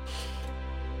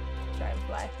 Try and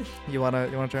fly. You wanna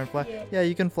try and fly? Yeah.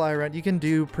 You can fly around. You can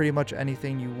do pretty much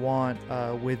anything you want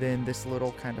within this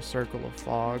little kind of circle of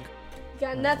fog. You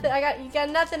got nothing. You got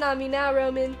nothing on me now,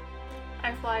 Roman.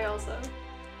 I fly also.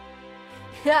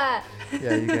 Ha!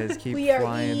 Yeah, you guys keep We are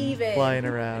flying even.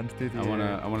 around through the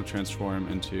air. I wanna transform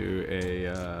into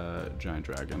a giant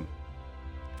dragon.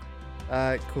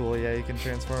 Cool. Yeah, you can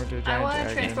transform into a I giant want to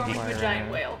dragon. and transform fly into a giant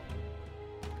around. whale.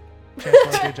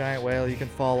 Transform into a giant whale. You can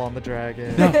fall on the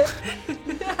dragon.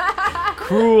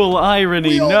 Cruel irony.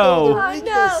 We all No. know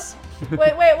Oh no!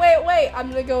 Wait! I'm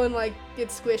gonna go and like get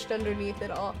squished underneath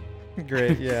it all.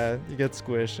 Great. Yeah, you get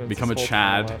squished. And it's Become this a whole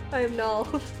pile Chad. up. I am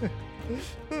null.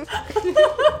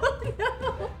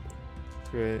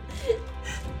 Great.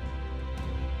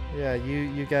 Yeah,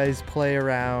 you guys play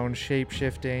around,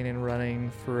 shape-shifting and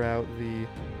running throughout the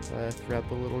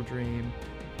little dream,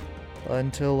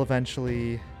 until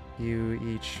eventually you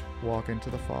each walk into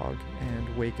the fog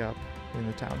and wake up in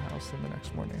the townhouse in the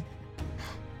next morning.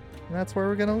 And that's where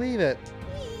we're gonna leave it.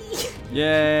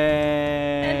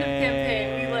 Yay! End of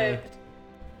campaign. We lived.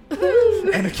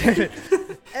 And again,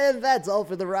 and that's all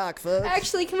for the rock, folks.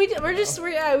 Actually, can we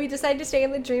we decide to stay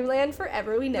in the dreamland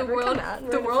forever. We never world- come out.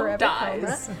 And the we're in a world forever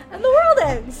dies. coma, and the world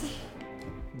ends.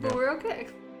 But we're okay.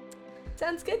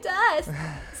 Sounds good to us.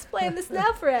 Let's play in this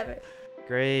now forever.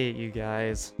 Great, you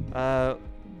guys.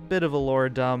 Bit of a lore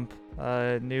dump.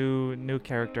 New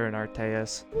character in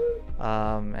Arteus.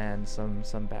 And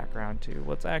some background to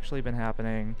what's actually been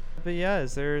happening. But yeah,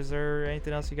 is there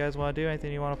anything else you guys want to do?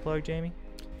 Anything you want to plug, Jamie?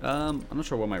 I'm not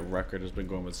sure what my record has been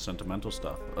going with sentimental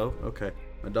stuff. Oh, okay.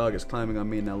 My dog is climbing on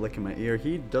me and now licking my ear.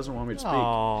 He doesn't want me to speak.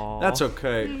 Aww. That's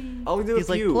okay. I'll do He's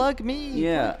a like, few. plug me.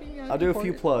 Yeah, plug me, I'll do a few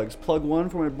important." plugs. Plug one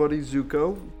for my buddy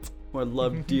Zuko, who I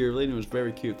love dearly and who was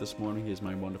very cute this morning. He is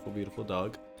my wonderful, beautiful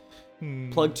dog.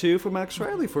 Plug two for Max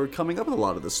Riley for coming up with a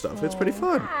lot of this stuff. It's pretty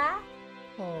fun.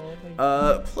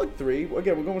 Plug three.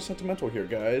 Again, we're going with sentimental here,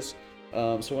 guys.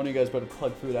 So one of you guys better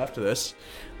plug food after this.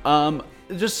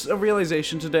 Just a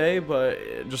realization today, but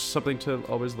just something to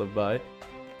always live by.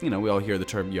 You know, we all hear the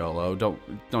term YOLO.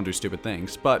 Don't do stupid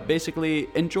things. But basically,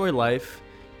 enjoy life.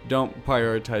 Don't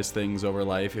prioritize things over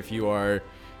life. If you are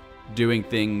doing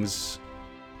things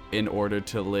in order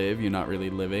to live, you're not really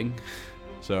living.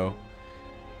 So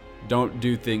don't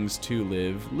do things to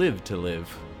live. Live to live.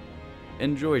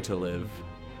 Enjoy to live.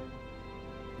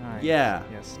 Nice. Yeah.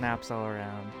 Yeah, snaps all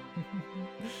around.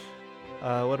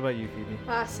 What about you, Phoebe?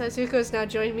 So Zuko's now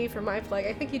joined me for my plug.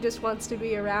 I think he just wants to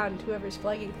be around whoever's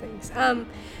plugging things.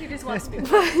 He just wants to be.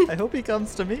 I hope he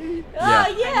comes to me.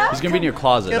 Oh yeah. He's gonna be in your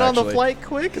closet. Get on the actually. flight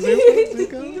quick,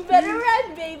 Zuko. You better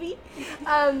run, baby.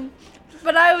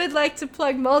 But I would like to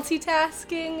plug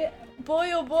multitasking. Boy,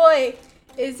 oh boy,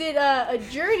 is it a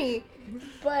journey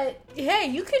But hey,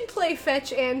 you can play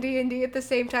fetch and D&D at the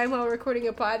same time while recording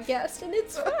a podcast, and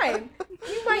it's fine.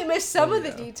 You might miss some of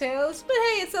the details, but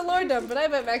hey, it's a lore dump, but I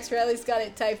bet Max Riley's got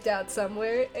it typed out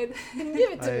somewhere and can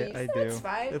give it to me. I So do. it's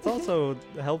fine. It's also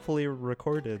helpfully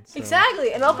recorded. So.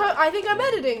 Exactly, and I think I'm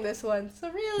editing this one, so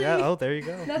really, Yeah. Oh, there you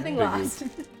go. nothing Big lost.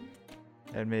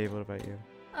 And me, what about you?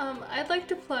 I'd like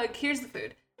to plug. Here's the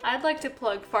food. I'd like to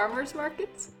plug farmers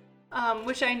markets,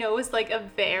 which I know is like a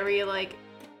very like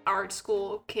art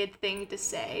school kid thing to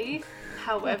say.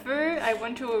 However, I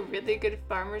went to a really good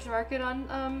farmers market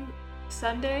on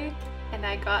Sunday, and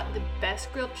I got the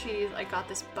best grilled cheese. I got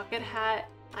this bucket hat.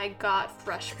 I got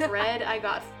fresh bread. I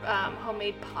got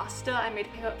homemade pasta.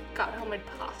 Got homemade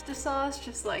pasta sauce.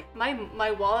 Just like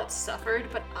my wallet suffered,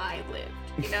 but I lived.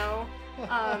 You know.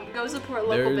 Go support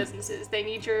local businesses. They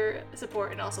need your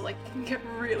support, and also like you can get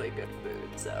really good food.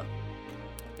 So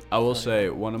I will say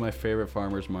one of my favorite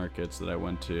farmers markets that I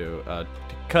went to,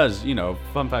 because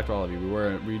fun fact for all of you,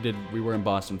 we were in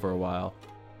Boston for a while,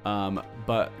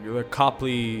 but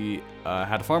Copley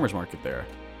had a farmers market there.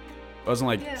 It wasn't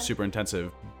like super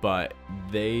intensive, but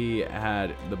they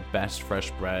had the best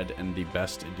fresh bread and the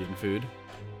best Indian food.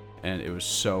 And it was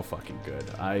so fucking good.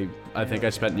 I think I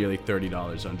spent nearly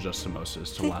 $30 on just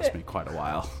samosas to last me quite a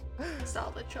while.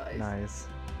 solid choice. Nice.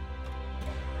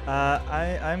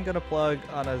 I'm gonna plug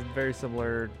on a very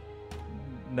similar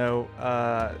note.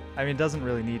 I mean, it doesn't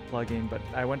really need plugging, but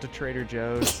I went to Trader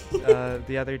Joe's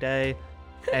the other day,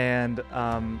 and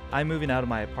I'm moving out of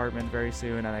my apartment very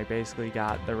soon, and I basically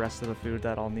got the rest of the food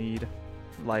that I'll need,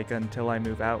 like until I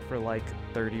move out, for like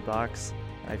 $30.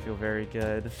 I feel very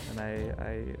good,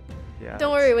 and yeah.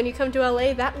 Don't worry, when you come to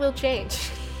LA, that will change.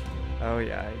 Oh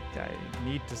yeah, I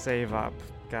need to save up.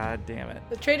 God damn it.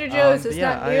 The Trader Joe's is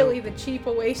yeah, not nearly the cheap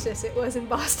oasis it was in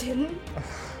Boston.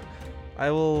 I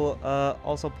will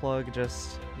also plug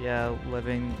just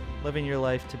living your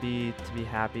life to be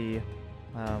happy.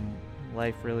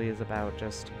 Life really is about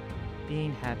just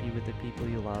being happy with the people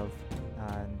you love,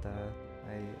 and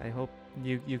I hope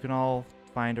you can all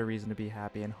find a reason to be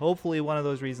happy, and hopefully one of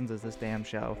those reasons is this damn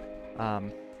show.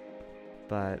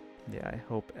 But yeah, I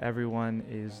hope everyone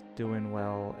is doing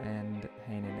well and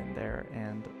hanging in there,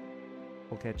 and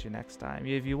we'll catch you next time.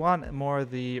 If you want more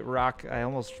of the rock, I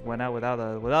almost went out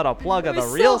without a plug of the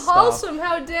real so stuff. wholesome.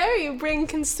 How dare you bring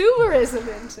consumerism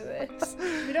into this?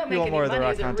 We don't If make you want any more of the money,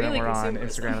 rock is it content, really we're on consumerism?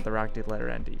 Instagram at the Rock Dude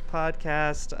Letter ND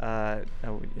podcast,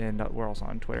 and we're also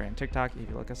on Twitter and TikTok if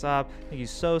you look us up. Thank you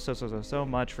so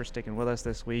much for sticking with us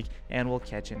this week, and we'll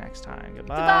catch you next time.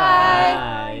 Goodbye.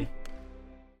 Goodbye.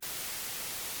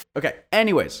 Okay,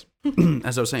 anyways,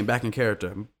 as I was saying, back in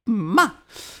character.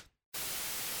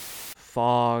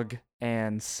 Fog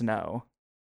and snow,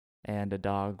 and a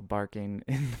dog barking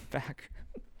in the background.